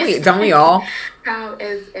 Don't we all? How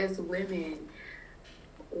as women,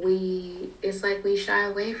 it's like we shy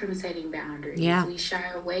away from setting boundaries. Yeah. We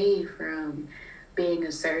shy away from being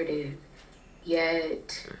assertive.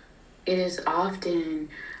 Yet it is often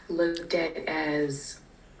looked at as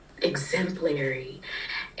exemplary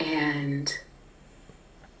and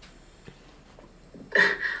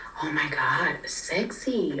oh my God,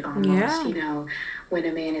 sexy almost, Yeah. you know, when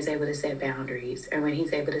a man is able to set boundaries or when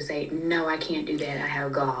he's able to say, no, I can't do that. I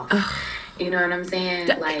have golf. You know what I'm saying?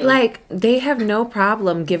 Like, they have no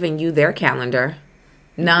problem giving you their calendar.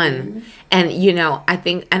 None. And, you know, I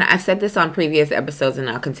think, and I've said this on previous episodes and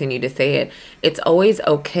I'll continue to say it, it's always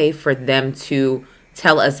okay for them to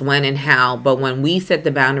tell us when and how, but when we set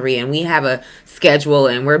the boundary and we have a schedule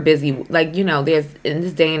and we're busy, like, you know, there's, in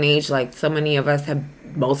this day and age, like, so many of us have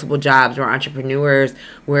multiple jobs. We're entrepreneurs.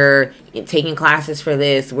 We're taking classes for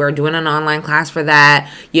this. We're doing an online class for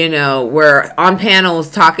that. You know, we're on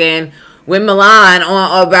panels talking with Milan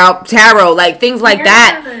about tarot, like things like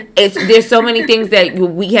that. There's so many things that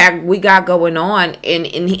we got going on.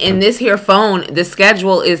 In this here phone, the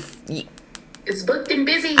schedule is, it's booked and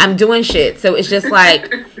busy. I'm doing shit. So it's just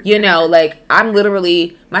like, you know, like I'm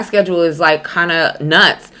literally, my schedule is like kind of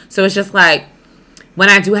nuts. So it's just like when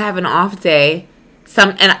I do have an off day,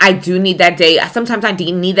 and I do need that day. Sometimes I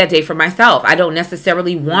need that day for myself. I don't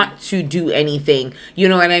necessarily want to do anything. You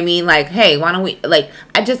know what I mean? Like, hey, why don't we, like,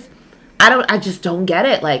 I just don't get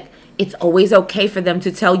it. Like, it's always okay for them to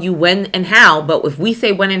tell you when and how, but if we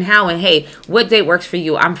say when and how and hey, what date works for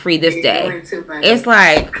you? I'm free this day. It's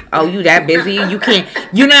like, oh, you that busy? You can't,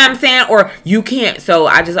 you know what I'm saying? Or you can't. So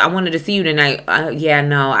I wanted to see you tonight. Yeah,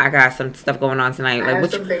 no, I got some stuff going on tonight. Like,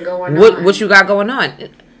 what you got going on?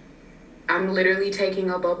 I'm literally taking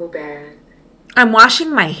a bubble bath. I'm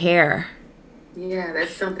washing my hair. Yeah,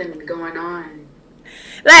 that's something going on.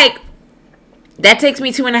 Like, that takes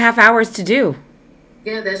me 2.5 hours to do.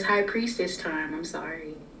 Yeah, that's high priestess time. I'm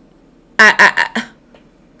sorry.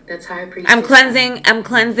 That's high priestess. I'm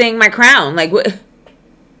cleansing my crown. Like, what?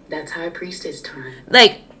 That's high priestess time.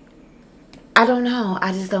 Like, I don't know.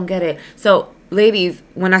 I just don't get it. So, ladies,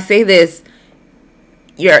 when I say this,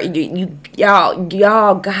 y'all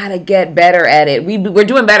gotta get better at it. We're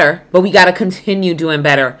doing better, but we gotta continue doing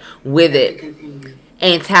better with it.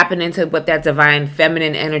 And tapping into what that divine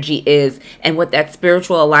feminine energy is and what that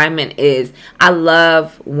spiritual alignment is. I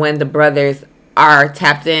love when the brothers are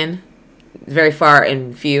tapped in, very far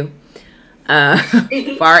and few.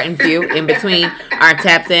 Far and few in between are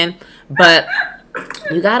tapped in. But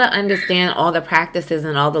you got to understand all the practices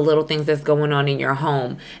and all the little things that's going on in your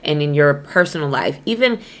home and in your personal life.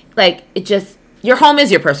 Even like your home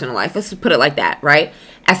is your personal life. Let's just put it like that, right?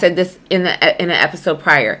 I said this in an episode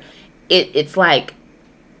prior. It's like,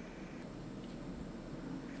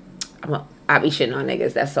 I be shitting on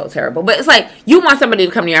niggas. That's so terrible. But it's like you want somebody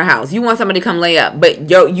to come to your house. You want somebody to come lay up, but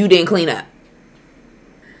you didn't clean up.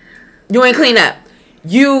 You ain't clean up.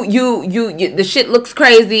 You the shit looks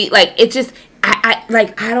crazy. Like it just. I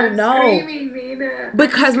don't know. Screaming, Nina.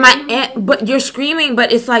 Because but you're screaming,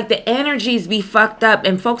 but it's like the energies be fucked up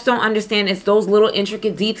and folks don't understand it's those little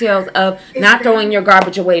intricate details of not throwing your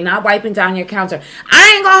garbage away, not wiping down your counter.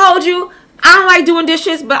 I ain't gonna hold you. I don't like doing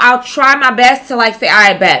dishes, but I'll try my best to like say,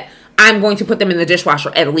 I bet I'm going to put them in the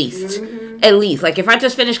dishwasher at least. Mm-hmm. At least. Like if I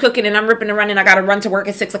just finished cooking and I'm ripping and running, I gotta run to work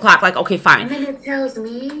at 6 o'clock. Like, okay, fine. And then it tells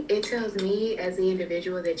me as the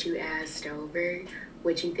individual that you asked over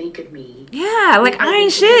what you think of me. Yeah, like I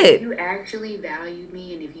ain't shit. If you actually valued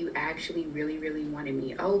me and if you actually really, really wanted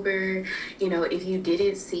me over, you know, if you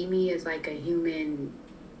didn't see me as like a human,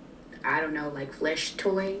 I don't know, like flesh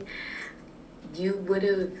toy, you would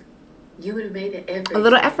have made an effort. A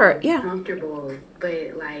little effort, yeah. Comfortable,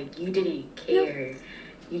 but like you didn't care. Nope.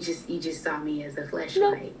 You just saw me as a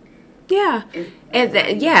fleshlight. Yeah. And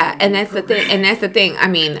that's the thing. I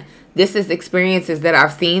mean, this is experiences that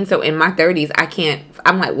I've seen. So in my 30s,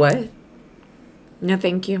 I'm like, what? No,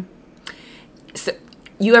 thank you. So,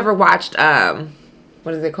 you ever watched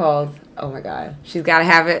what is it called? Oh my God, She's Gotta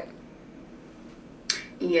Have It.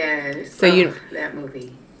 Yes. So you that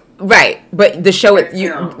movie. right, but the show That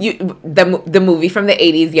film. the movie from the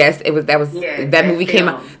 80s. Yes, Yes, that that movie came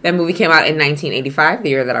out. film. That movie came out in 1985, the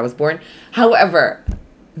year that I was born. However,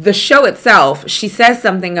 the show itself, she says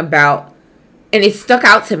something about, and it stuck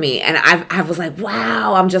out to me, and I was like,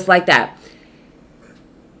 wow, I'm just like that.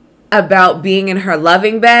 About being in her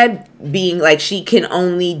loving bed, being like she can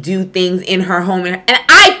only do things in her home, and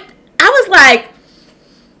I was like,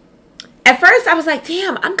 at first I was like,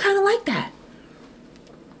 damn, I'm kind of like that.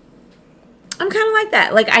 I'm kind of like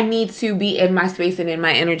that. Like I need to be in my space and in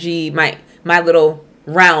my energy, my little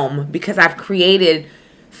realm, because I've created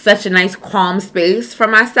such a nice calm space for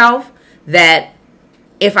myself that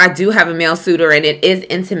if I do have a male suitor and it is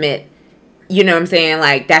intimate, you know what I'm saying?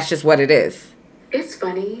 Like that's just what it is. It's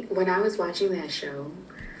funny, when I was watching that show,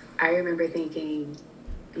 I remember thinking,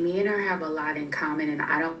 me and her have a lot in common, and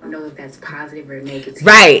I don't know if that's positive or negative.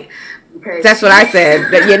 Right. Because That's what I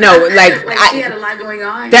said. That, you know, like she had a lot going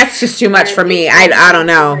on. That's just too much But for me. it's I don't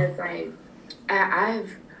funny know. because, like,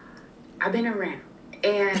 I've been around,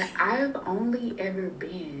 and I've only ever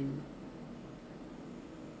been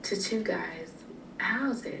to two guys'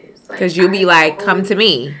 houses. Like, Because you'll be like, come to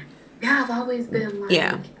me. Yeah, I've always been like,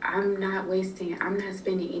 Yeah. I'm not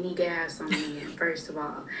spending any gas on a man, first of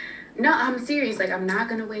all. No, I'm serious. Like, I'm not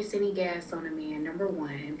going to waste any gas on a man, number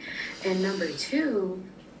one. And number two,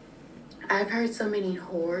 I've heard so many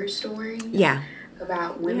horror stories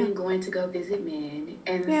about women going to go visit men.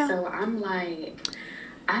 And so I'm like,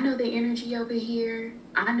 I know the energy over here.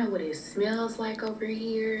 I know what it smells like over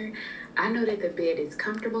here. I know that the bed is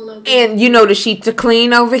comfortable over here. And you know the sheets are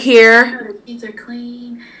clean over here. I know the sheets are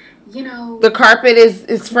clean. You know, the carpet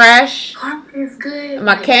is fresh. Carpet is good.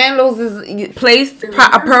 My candles is placed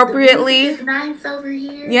appropriately. It's nice over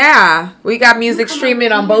here. Yeah, we got music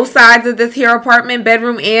streaming on both sides of this here apartment,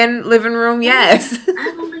 bedroom and living room. Yes.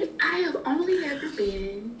 I have only ever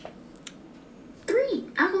been three.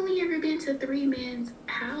 I've only ever been to three men's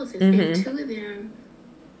houses, and two of them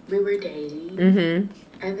we were dating.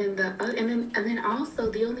 And then also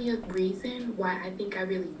the only reason why I think I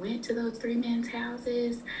really went to those three men's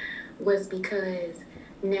houses was because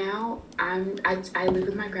now I live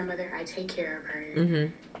with my grandmother. I take care of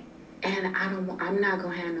her, and I'm not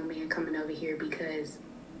gonna have no man coming over here because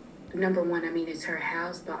number one, I mean it's her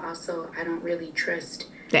house, but also I don't really trust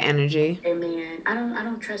the energy. A man, I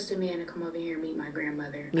don't trust a man to come over here and meet my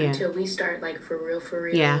grandmother until we start like for real.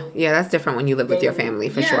 Yeah, that's different when you live with your family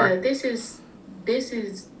for sure. That's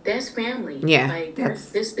family. Yeah, like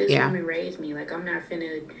this woman raised me. Like I'm not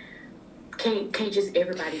finna. Can't just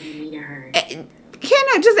everybody be meeting her.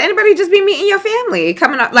 Can't just anybody just be meeting your family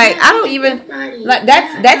coming up? Like I don't even like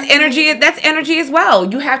that's energy. That's energy as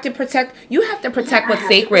well. You have to protect. You have to protect what's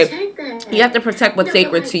sacred. You have to protect what's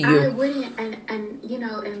sacred to you. I wouldn't, and you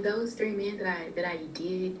know, and those three men that I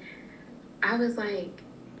did, I was like,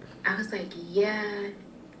 yeah.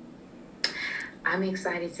 I'm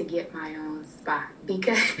excited to get my own spot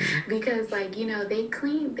because like, you know, they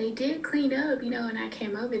did clean up, you know, and I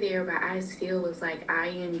came over there, but I still was like, I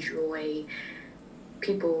enjoy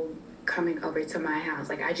people coming over to my house.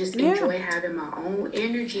 Like I just enjoy having my own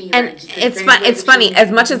energy. And like, it's funny. As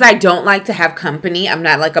much as I don't like to have company, I'm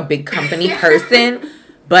not like a big company person,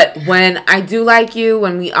 but when I do like you,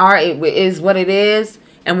 when we are, it is what it is,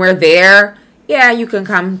 and we're there. Yeah, you can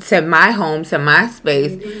come to my home, to my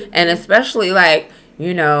space. And especially, like,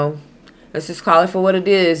 you know, let's just call it for what it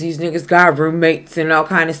is. These niggas got roommates and all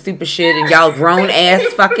kind of stupid shit. And y'all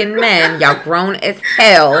grown-ass fucking men. Y'all grown as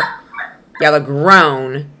hell. Y'all are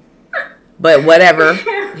grown. But whatever.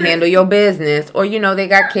 Handle your business. Or, you know, they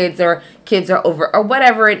got kids or kids are over. Or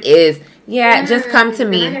whatever it is. Yeah, just come to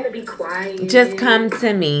me. I gotta be quiet. Just come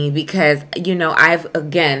to me because, you know, I've,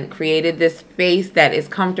 again, created this space that is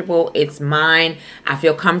comfortable. It's mine. I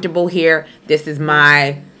feel comfortable here. This is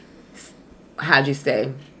my, how'd you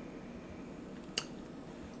say?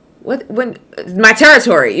 My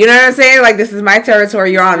territory. You know what I'm saying? Like, this is my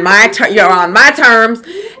territory. You're on my terms.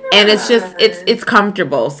 And it's just, it's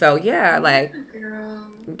comfortable. So, yeah, like.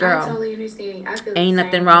 Girl, I totally understand. I feel ain't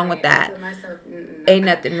nothing wrong with that. Ain't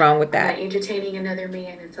nothing wrong with that. I'm not entertaining another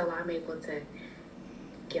man until I'm able to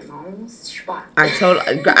get my own spot. I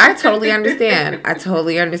totally understand. I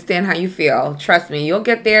totally understand how you feel. Trust me, you'll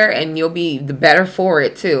get there and you'll be the better for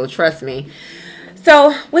it too. Trust me.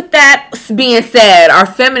 So, with that being said, our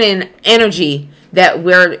feminine energy that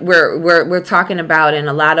we're talking about, and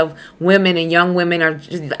a lot of women and young women are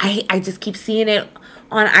just, I just keep seeing it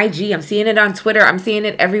on IG. I'm seeing it on Twitter. I'm seeing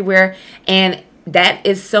it everywhere. And that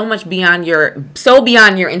is so much beyond your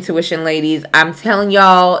intuition, ladies. I'm telling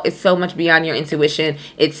y'all, it's so much beyond your intuition.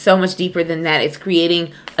 It's so much deeper than that. It's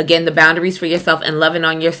creating, again, the boundaries for yourself and loving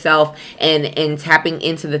on yourself, and tapping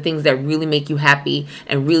into the things that really make you happy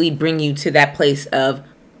and really bring you to that place of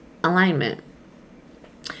alignment.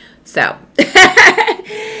 So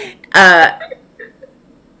I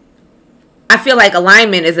feel like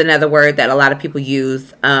alignment is another word that a lot of people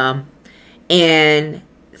use, and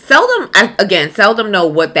seldom know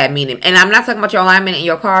what that means. And I'm not talking about your alignment in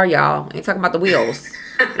your car, y'all. I ain't talking about the wheels.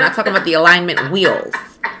 I'm not talking about the alignment wheels.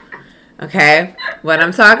 Okay, what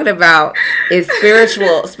I'm talking about is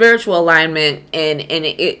spiritual alignment, and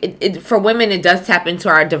it for women, it does tap into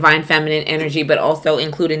our divine feminine energy, but also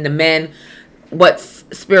including the men, what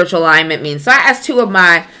spiritual alignment means. So I asked two of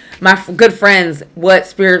my good friends what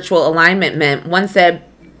spiritual alignment meant. One said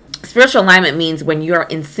spiritual alignment means when you're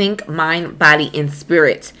in sync, mind, body, and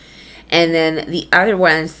spirit. And then the other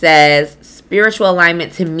one says spiritual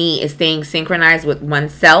alignment to me is staying synchronized with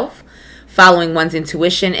oneself, following one's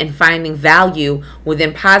intuition, and finding value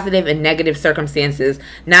within positive and negative circumstances,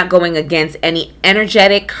 not going against any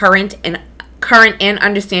energetic current, and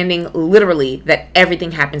understanding literally that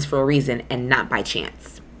everything happens for a reason and not by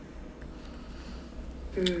chance.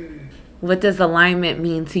 What does alignment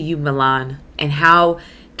mean to you, Milan? And how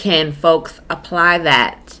can folks apply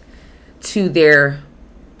that to their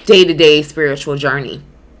day-to-day spiritual journey?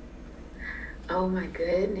 Oh my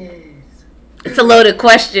goodness. It's a loaded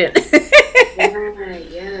question.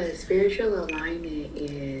 Yeah. Spiritual alignment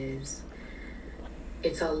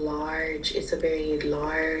it's a very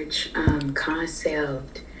large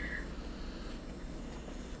concept.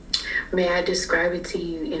 May I describe it to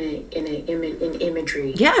you in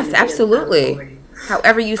imagery? Yes, absolutely.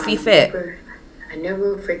 However you see fit. I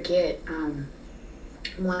never forget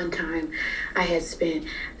one time I had spent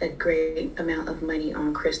a great amount of money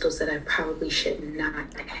on crystals that I probably should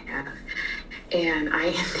not have. And I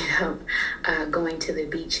ended up going to the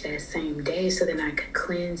beach that same day so then I could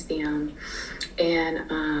cleanse them.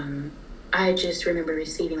 And I just remember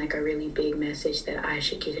receiving like a really big message that I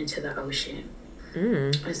should get into the ocean.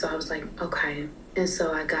 And so I was like, okay. And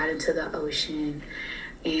so I got into the ocean.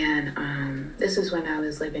 And this is when I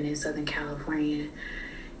was living in Southern California.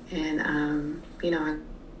 And, I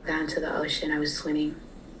got into the ocean. I was swimming.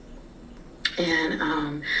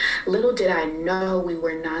 And little did I know we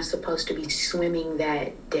were not supposed to be swimming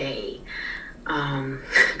that day,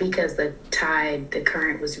 because the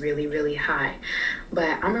current was really, really high.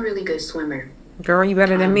 But I'm a really good swimmer. Girl, you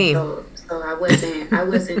better than me. So I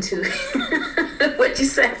wasn't too. What'd you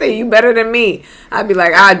say? Say you better than me. I'd be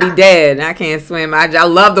like, I'd be dead. I can't swim. I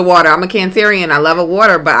love the water. I'm a Cancerian. I love the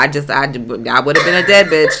water, but I would have been a dead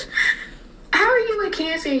bitch. How are you a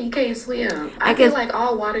Cancer and you can't swim? I feel like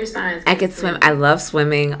all water signs. I could swim. I love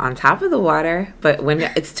swimming on top of the water, but when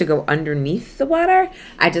it's to go underneath the water,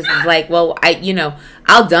 I just like, well,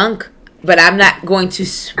 I'll dunk, but I'm not going to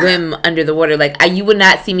swim under the water. Like, you would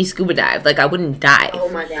not see me scuba dive. Like, I wouldn't dive. Oh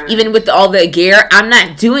my God. Even with all the gear, I'm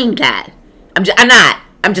not doing that. I'm just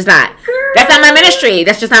not. That's not my ministry.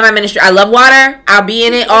 That's just not my ministry. I love water. I'll be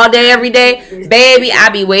in it all day, every day. Baby,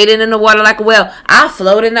 I'll be wading in the water like a whale. I'll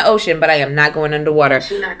float in the ocean, but I am not going underwater.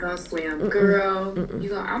 She's not going to swim. Girl, I'm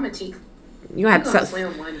going to teach. You're going to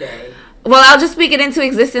swim one day. Well, I'll just speak it into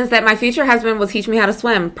existence that my future husband will teach me how to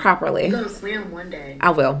swim properly. You're going to swim one day.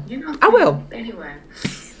 I will. I will. Anyway.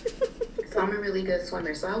 So I'm a really good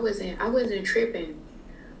swimmer. So I wasn't tripping.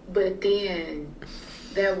 But then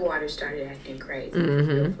that water started acting crazy.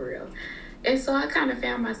 For real. And so I kind of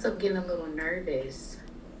found myself getting a little nervous.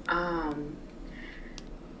 But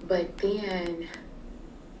then,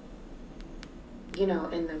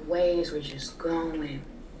 and the waves were just going.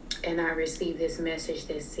 And I received this message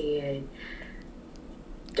that said,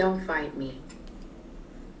 don't fight me.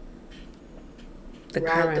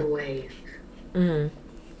 Ride the wave. And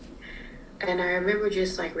I remember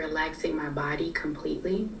just like relaxing my body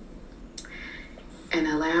completely and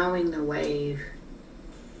allowing the wave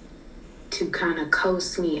to kind of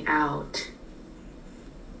coast me out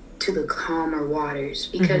to the calmer waters,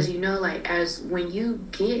 because when you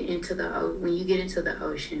get into the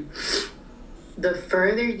ocean, the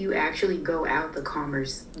further you actually go out, the calmer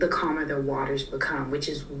the waters become, which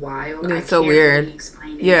is wild. It's so weird. Really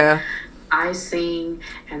explain it. Yeah. I sing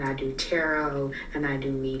and I do tarot and I do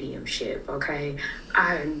mediumship. Okay,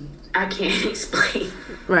 I can't explain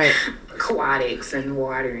aquatics and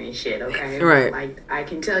water and shit. Okay, right. Like I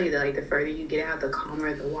can tell you that like the further you get out, the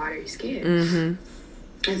calmer the waters get. And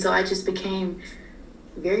so I just became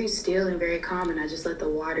very still and very calm, and I just let the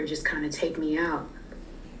water just kind of take me out.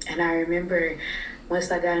 And I remember once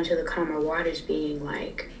I got into the calmer waters, being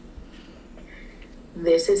like,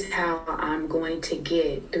 this is how I'm going to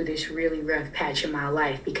get through this really rough patch in my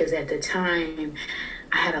life. Because at the time,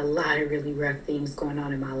 I had a lot of really rough things going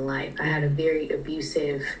on in my life. I had a very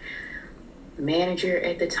abusive manager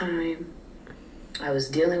at the time. I was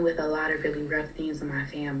dealing with a lot of really rough things in my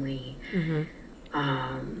family.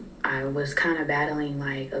 I was kind of battling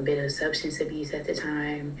like a bit of substance abuse at the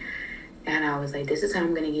time. And I was like, this is how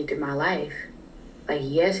I'm going to get through my life. Like,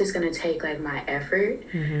 yes, it's going to take like my effort,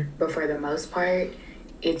 but for the most part,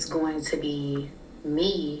 it's going to be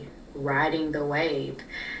me riding the wave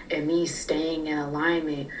and me staying in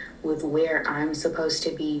alignment with where I'm supposed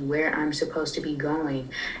to be, where I'm supposed to be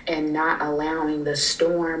going, and not allowing the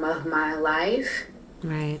storm of my life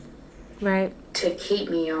to keep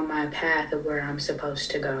me on my path of where I'm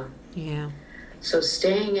supposed to go. Yeah. So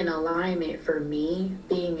staying in alignment for me,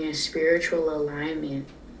 being in spiritual alignment,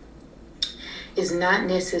 is not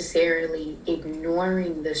necessarily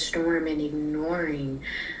ignoring the storm and ignoring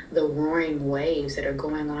the roaring waves that are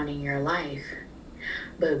going on in your life,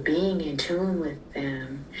 but being in tune with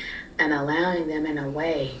them and allowing them in a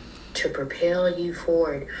way to propel you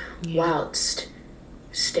forward whilst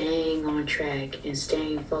staying on track and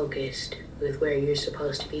staying focused with where you're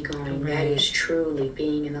supposed to be going. That is truly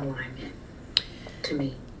being in alignment to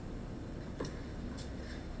me.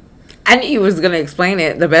 I knew you was going to explain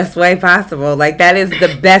it the best way possible. Like, that is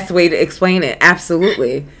the best way to explain it.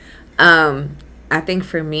 Absolutely. I think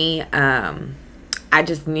for me, I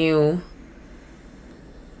just knew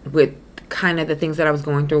with kind of the things that I was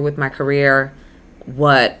going through with my career,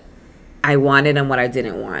 what I wanted and what I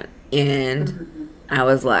didn't want. And I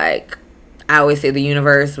was like, I always say the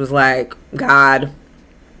universe was like, God,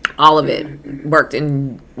 all of it worked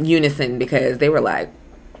in unison, because they were like,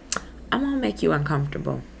 I'm going to make you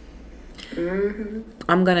uncomfortable.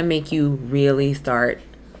 I'm going to make you really start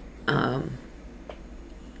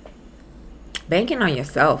banking on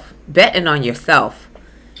yourself, betting on yourself.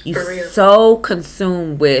 You're so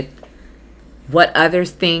consumed with what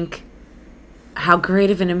others think, how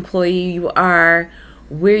great of an employee you are,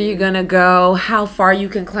 where you're going to go, how far you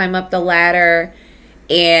can climb up the ladder.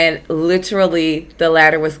 And literally, the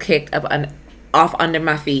ladder was kicked up off under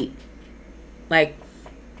my feet. Like,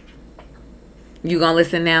 you going to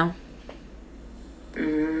listen now?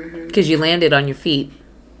 Because you landed on your feet.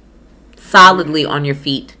 Solidly on your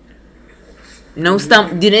feet. No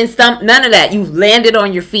stump. You didn't stump. None of that. You landed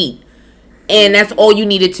on your feet. And that's all you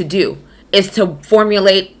needed to do. Is to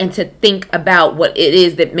formulate and to think about what it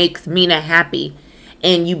is that makes Mina happy.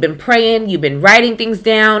 And you've been praying. You've been writing things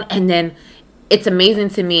down. And then it's amazing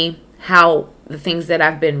to me how the things that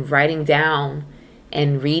I've been writing down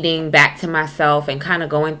and reading back to myself and kind of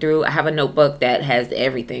going through. I have a notebook that has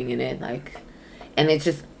everything in it. Like, and it's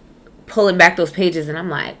just pulling back those pages, and I'm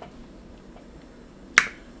like,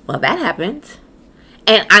 well, that happened.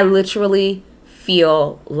 And I literally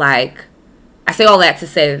feel like, I say all that to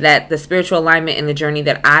say that the spiritual alignment and the journey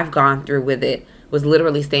that I've gone through with it was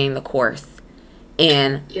literally staying the course.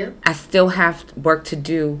 And I still have work to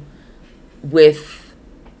do with,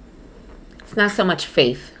 it's not so much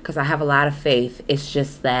faith, because I have a lot of faith. It's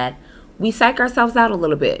just that we psych ourselves out a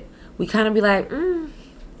little bit. We kind of be like,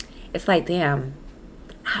 it's like, damn,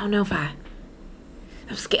 I don't know if I'm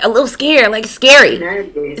a little scared, like scary.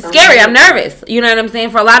 It's scary. I'm nervous. You know what I'm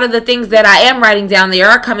saying? For a lot of the things that I am writing down, they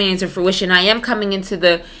are coming into fruition. I am coming into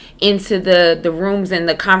the rooms and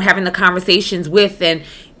having the conversations with and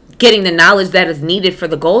getting the knowledge that is needed for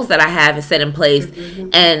the goals that I have set in place.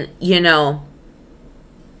 And, you know,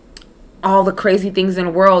 all the crazy things in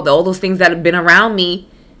the world, all those things that have been around me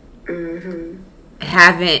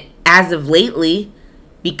haven't, as of lately,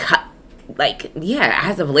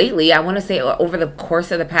 as of lately, I want to say over the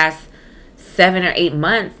course of the past 7 or 8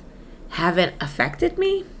 months, haven't affected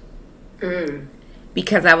me.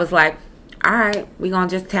 Because I was like, all right, we're going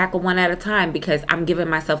to just tackle one at a time, because I'm giving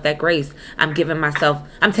myself that grace. I'm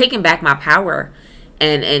taking back my power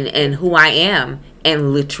and who I am,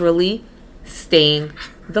 and literally staying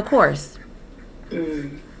the course.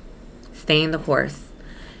 Staying the course.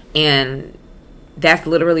 And that's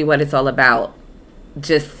literally what it's all about.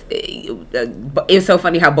 Just, it's so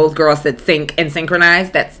funny how both girls said sync and synchronize.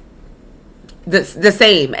 That's the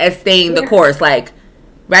same as staying the course. Like,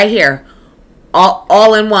 right here,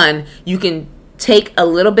 all in one. You can take a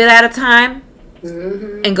little bit at a time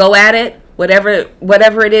and go at it.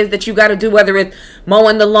 Whatever it is that you got to do, whether it's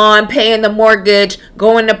mowing the lawn, paying the mortgage,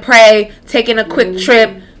 going to pray, taking a quick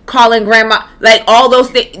trip, calling grandma, like all those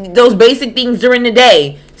basic things during the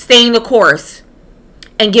day, staying the course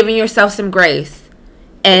and giving yourself some grace.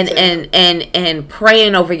 and Exactly. and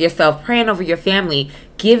praying over yourself, praying over your family,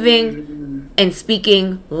 giving Hmm. and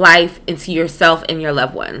speaking life into yourself and your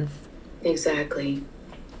loved ones. Exactly.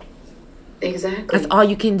 That's Exactly. all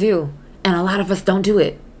you can do. And a lot of us don't do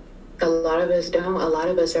it. A lot of us don't. A lot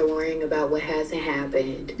of us are worrying about what hasn't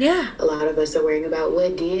happened. Yeah. A lot of us are worrying about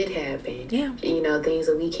what did happen. Yeah. Things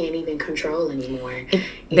that we can't even control anymore. It,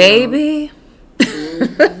 You know, baby.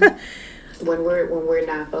 hmm when we're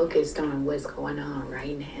not focused on what's going on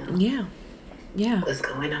right now. Yeah. Yeah. What's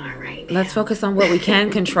going on right Let's now? focus on what we can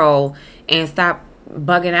control and stop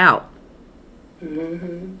bugging out.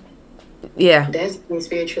 Hmm. Yeah. That's being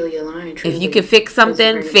spiritually aligned, If you can truly. fix Because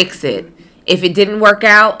something, we're. fix it. Mhm. If it didn't work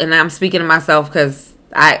out, and I'm speaking to myself because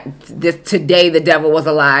this today the devil was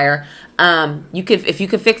a liar. You could if you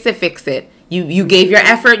could fix it, fix it. You gave your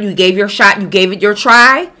Mhm. effort, you gave your shot, you gave it your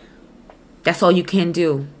try. That's all you can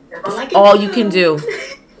do. That's all That's I can all you can do. do.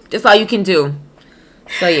 That's all you can do.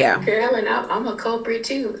 So yeah, Girl, and I'm a culprit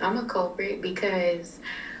too. I'm a culprit because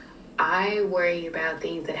I worry about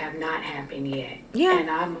things that have not happened yet. yeah, And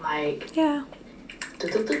I'm like, yeah,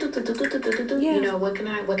 yeah. what can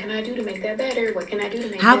I do to make that better? What can I do to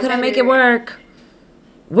make How that can I make it better? work?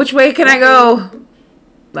 Which way can I Nothing. go?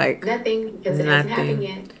 Like Nothing because it hasn't happened nothing,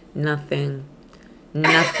 yet. nothing,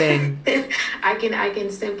 nothing. I can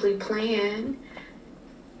simply plan,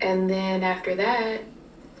 and then after that,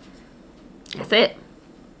 That's it.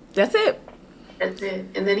 That's it. that's it.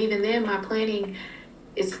 And then even then, my planning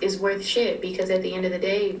is worth shit because at the end of the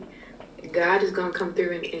day, God is gonna come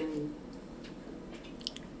through and If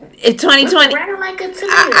whip 2020, around like a I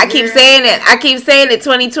tomato, keep girl. saying it. I keep saying it.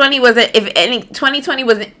 2020 wasn't. If any 2020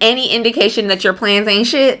 was any indication that your plans ain't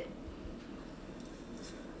shit,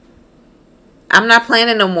 I'm not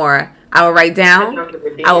planning no more. I will write I down. don't give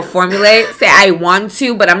a I will damn. formulate. Say I want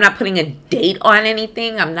to, but I'm not putting a date on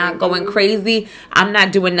anything. I'm not going Hmm. crazy. I'm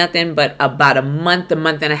not doing nothing but about a month and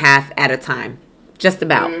a half at a time, just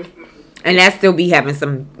about. Hmm. And that still be having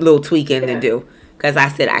some little tweaking to Yeah, do because I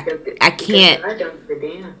said I because can't. God don't give a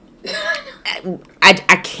damn.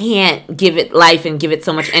 I can't give it life and give it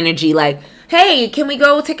so much energy. Like, hey, can we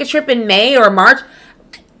go take a trip in May or March?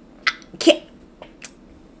 Can't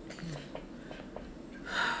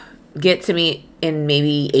get to me in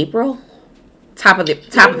maybe April. Top of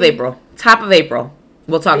Maybe. April. Top of April.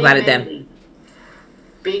 We'll talk Big about it then. maybe.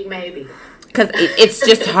 Big maybe. Because it's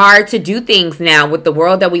just hard to do things now with the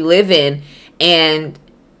world that we live in and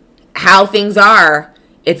how things are.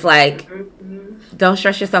 It's like, Hmm. don't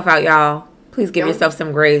stress yourself out, y'all. Please give yourself Don't.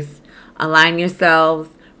 some grace. Align yourselves.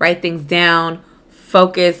 Write things down.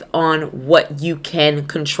 Focus on what you can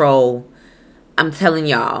control. I'm telling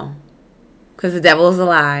y'all. Because the devil is a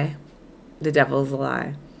lie. The devil is a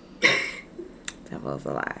lie. The devil is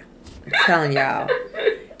a lie. I'm telling y'all.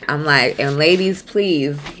 I'm like, and ladies,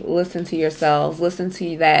 please listen to yourselves. Listen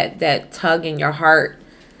to that tug in your heart.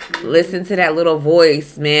 Listen to that little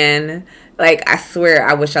voice, man. Like I swear,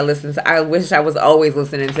 I wish I was always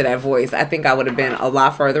listening to that voice. I think I would have been a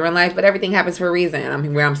lot further in life. But everything happens for a reason.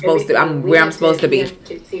 I'm where I'm supposed to. Everything I'm we where I'm have to supposed to we be. have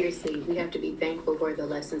to seriously we have to be thankful for the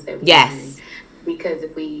lessons that we learn Yes. because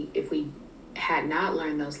if we had not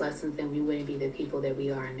learned those lessons then we wouldn't be the people that we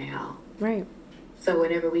are now. Right. So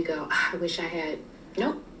whenever we go, "Ah, I wish I had,"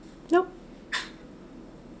 nope, Nope.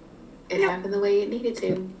 it Nope. happened the way it needed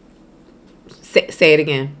to. Say it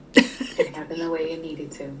again. It happened the way it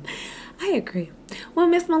needed to. I agree. Well,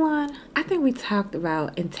 Miss Milan, I think we talked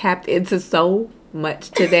about and tapped into so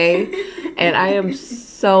much today. And I am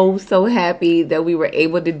so happy that we were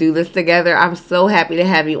able to do this together. I'm so happy to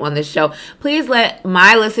have you on the show. Please let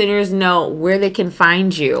my listeners know where they can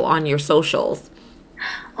find you on your socials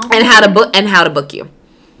Oh and my goodness. how to book you.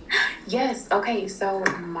 Yes. Okay. So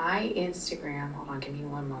my Instagram. Hold on. Give me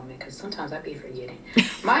one moment, because sometimes I be forgetting.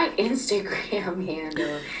 My Instagram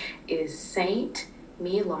handle is Saint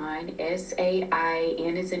Milan.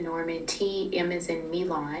 Sain is in Norman. Tm is in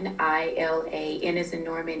Milan. Ilan is in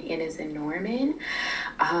Norman. N is in Norman.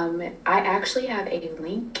 I actually have a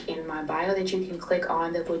link in my bio that you can click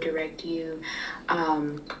on that will direct you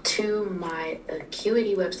to my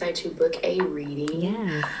Acuity website to book a reading.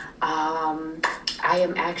 Yes. I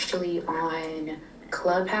am actually on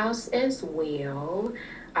Clubhouse as well.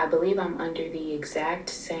 I believe I'm under the exact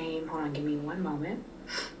same. Hold on, give me one moment.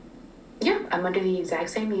 Yeah, I'm under the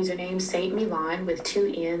exact same username, Saint Milan, with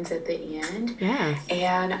two N's at the end. Yes.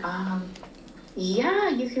 And yeah,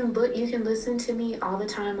 you can listen to me all the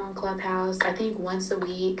time on Clubhouse. I think once a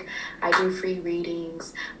week I do free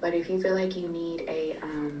readings. But if you feel like you need a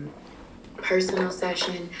personal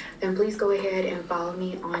session, then please go ahead and follow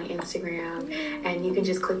me on Instagram. And you can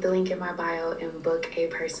just click the link in my bio and book a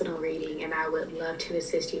personal reading. And I would love to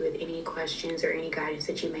assist you with any questions or any guidance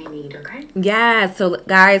that you may need, okay? Yeah, so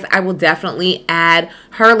guys, I will definitely add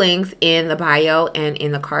her links in the bio and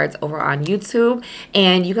in the cards over on YouTube.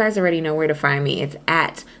 And you guys already know where to find me. It's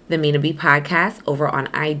at the Mina B Podcast over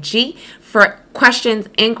on IG. For questions,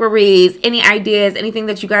 inquiries, any ideas, anything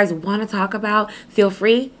that you guys want to talk about, feel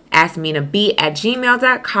free.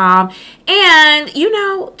 AskMinaB@gmail.com. And,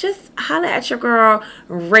 just holla at your girl.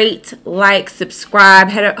 Rate, like, subscribe.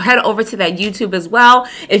 Head over to that YouTube as well.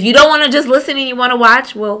 If you don't want to just listen and you want to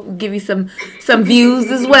watch, we'll give you some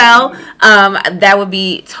views as well. That would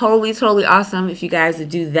be totally, totally awesome if you guys would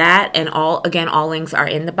do that. And all links are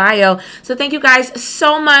in the bio. So thank you guys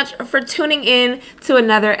so much for tuning in to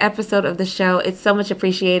another episode of the show. It's so much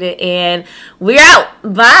appreciated. And we're out.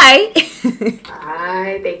 Bye.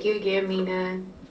 Bye. Thank you again, Mina.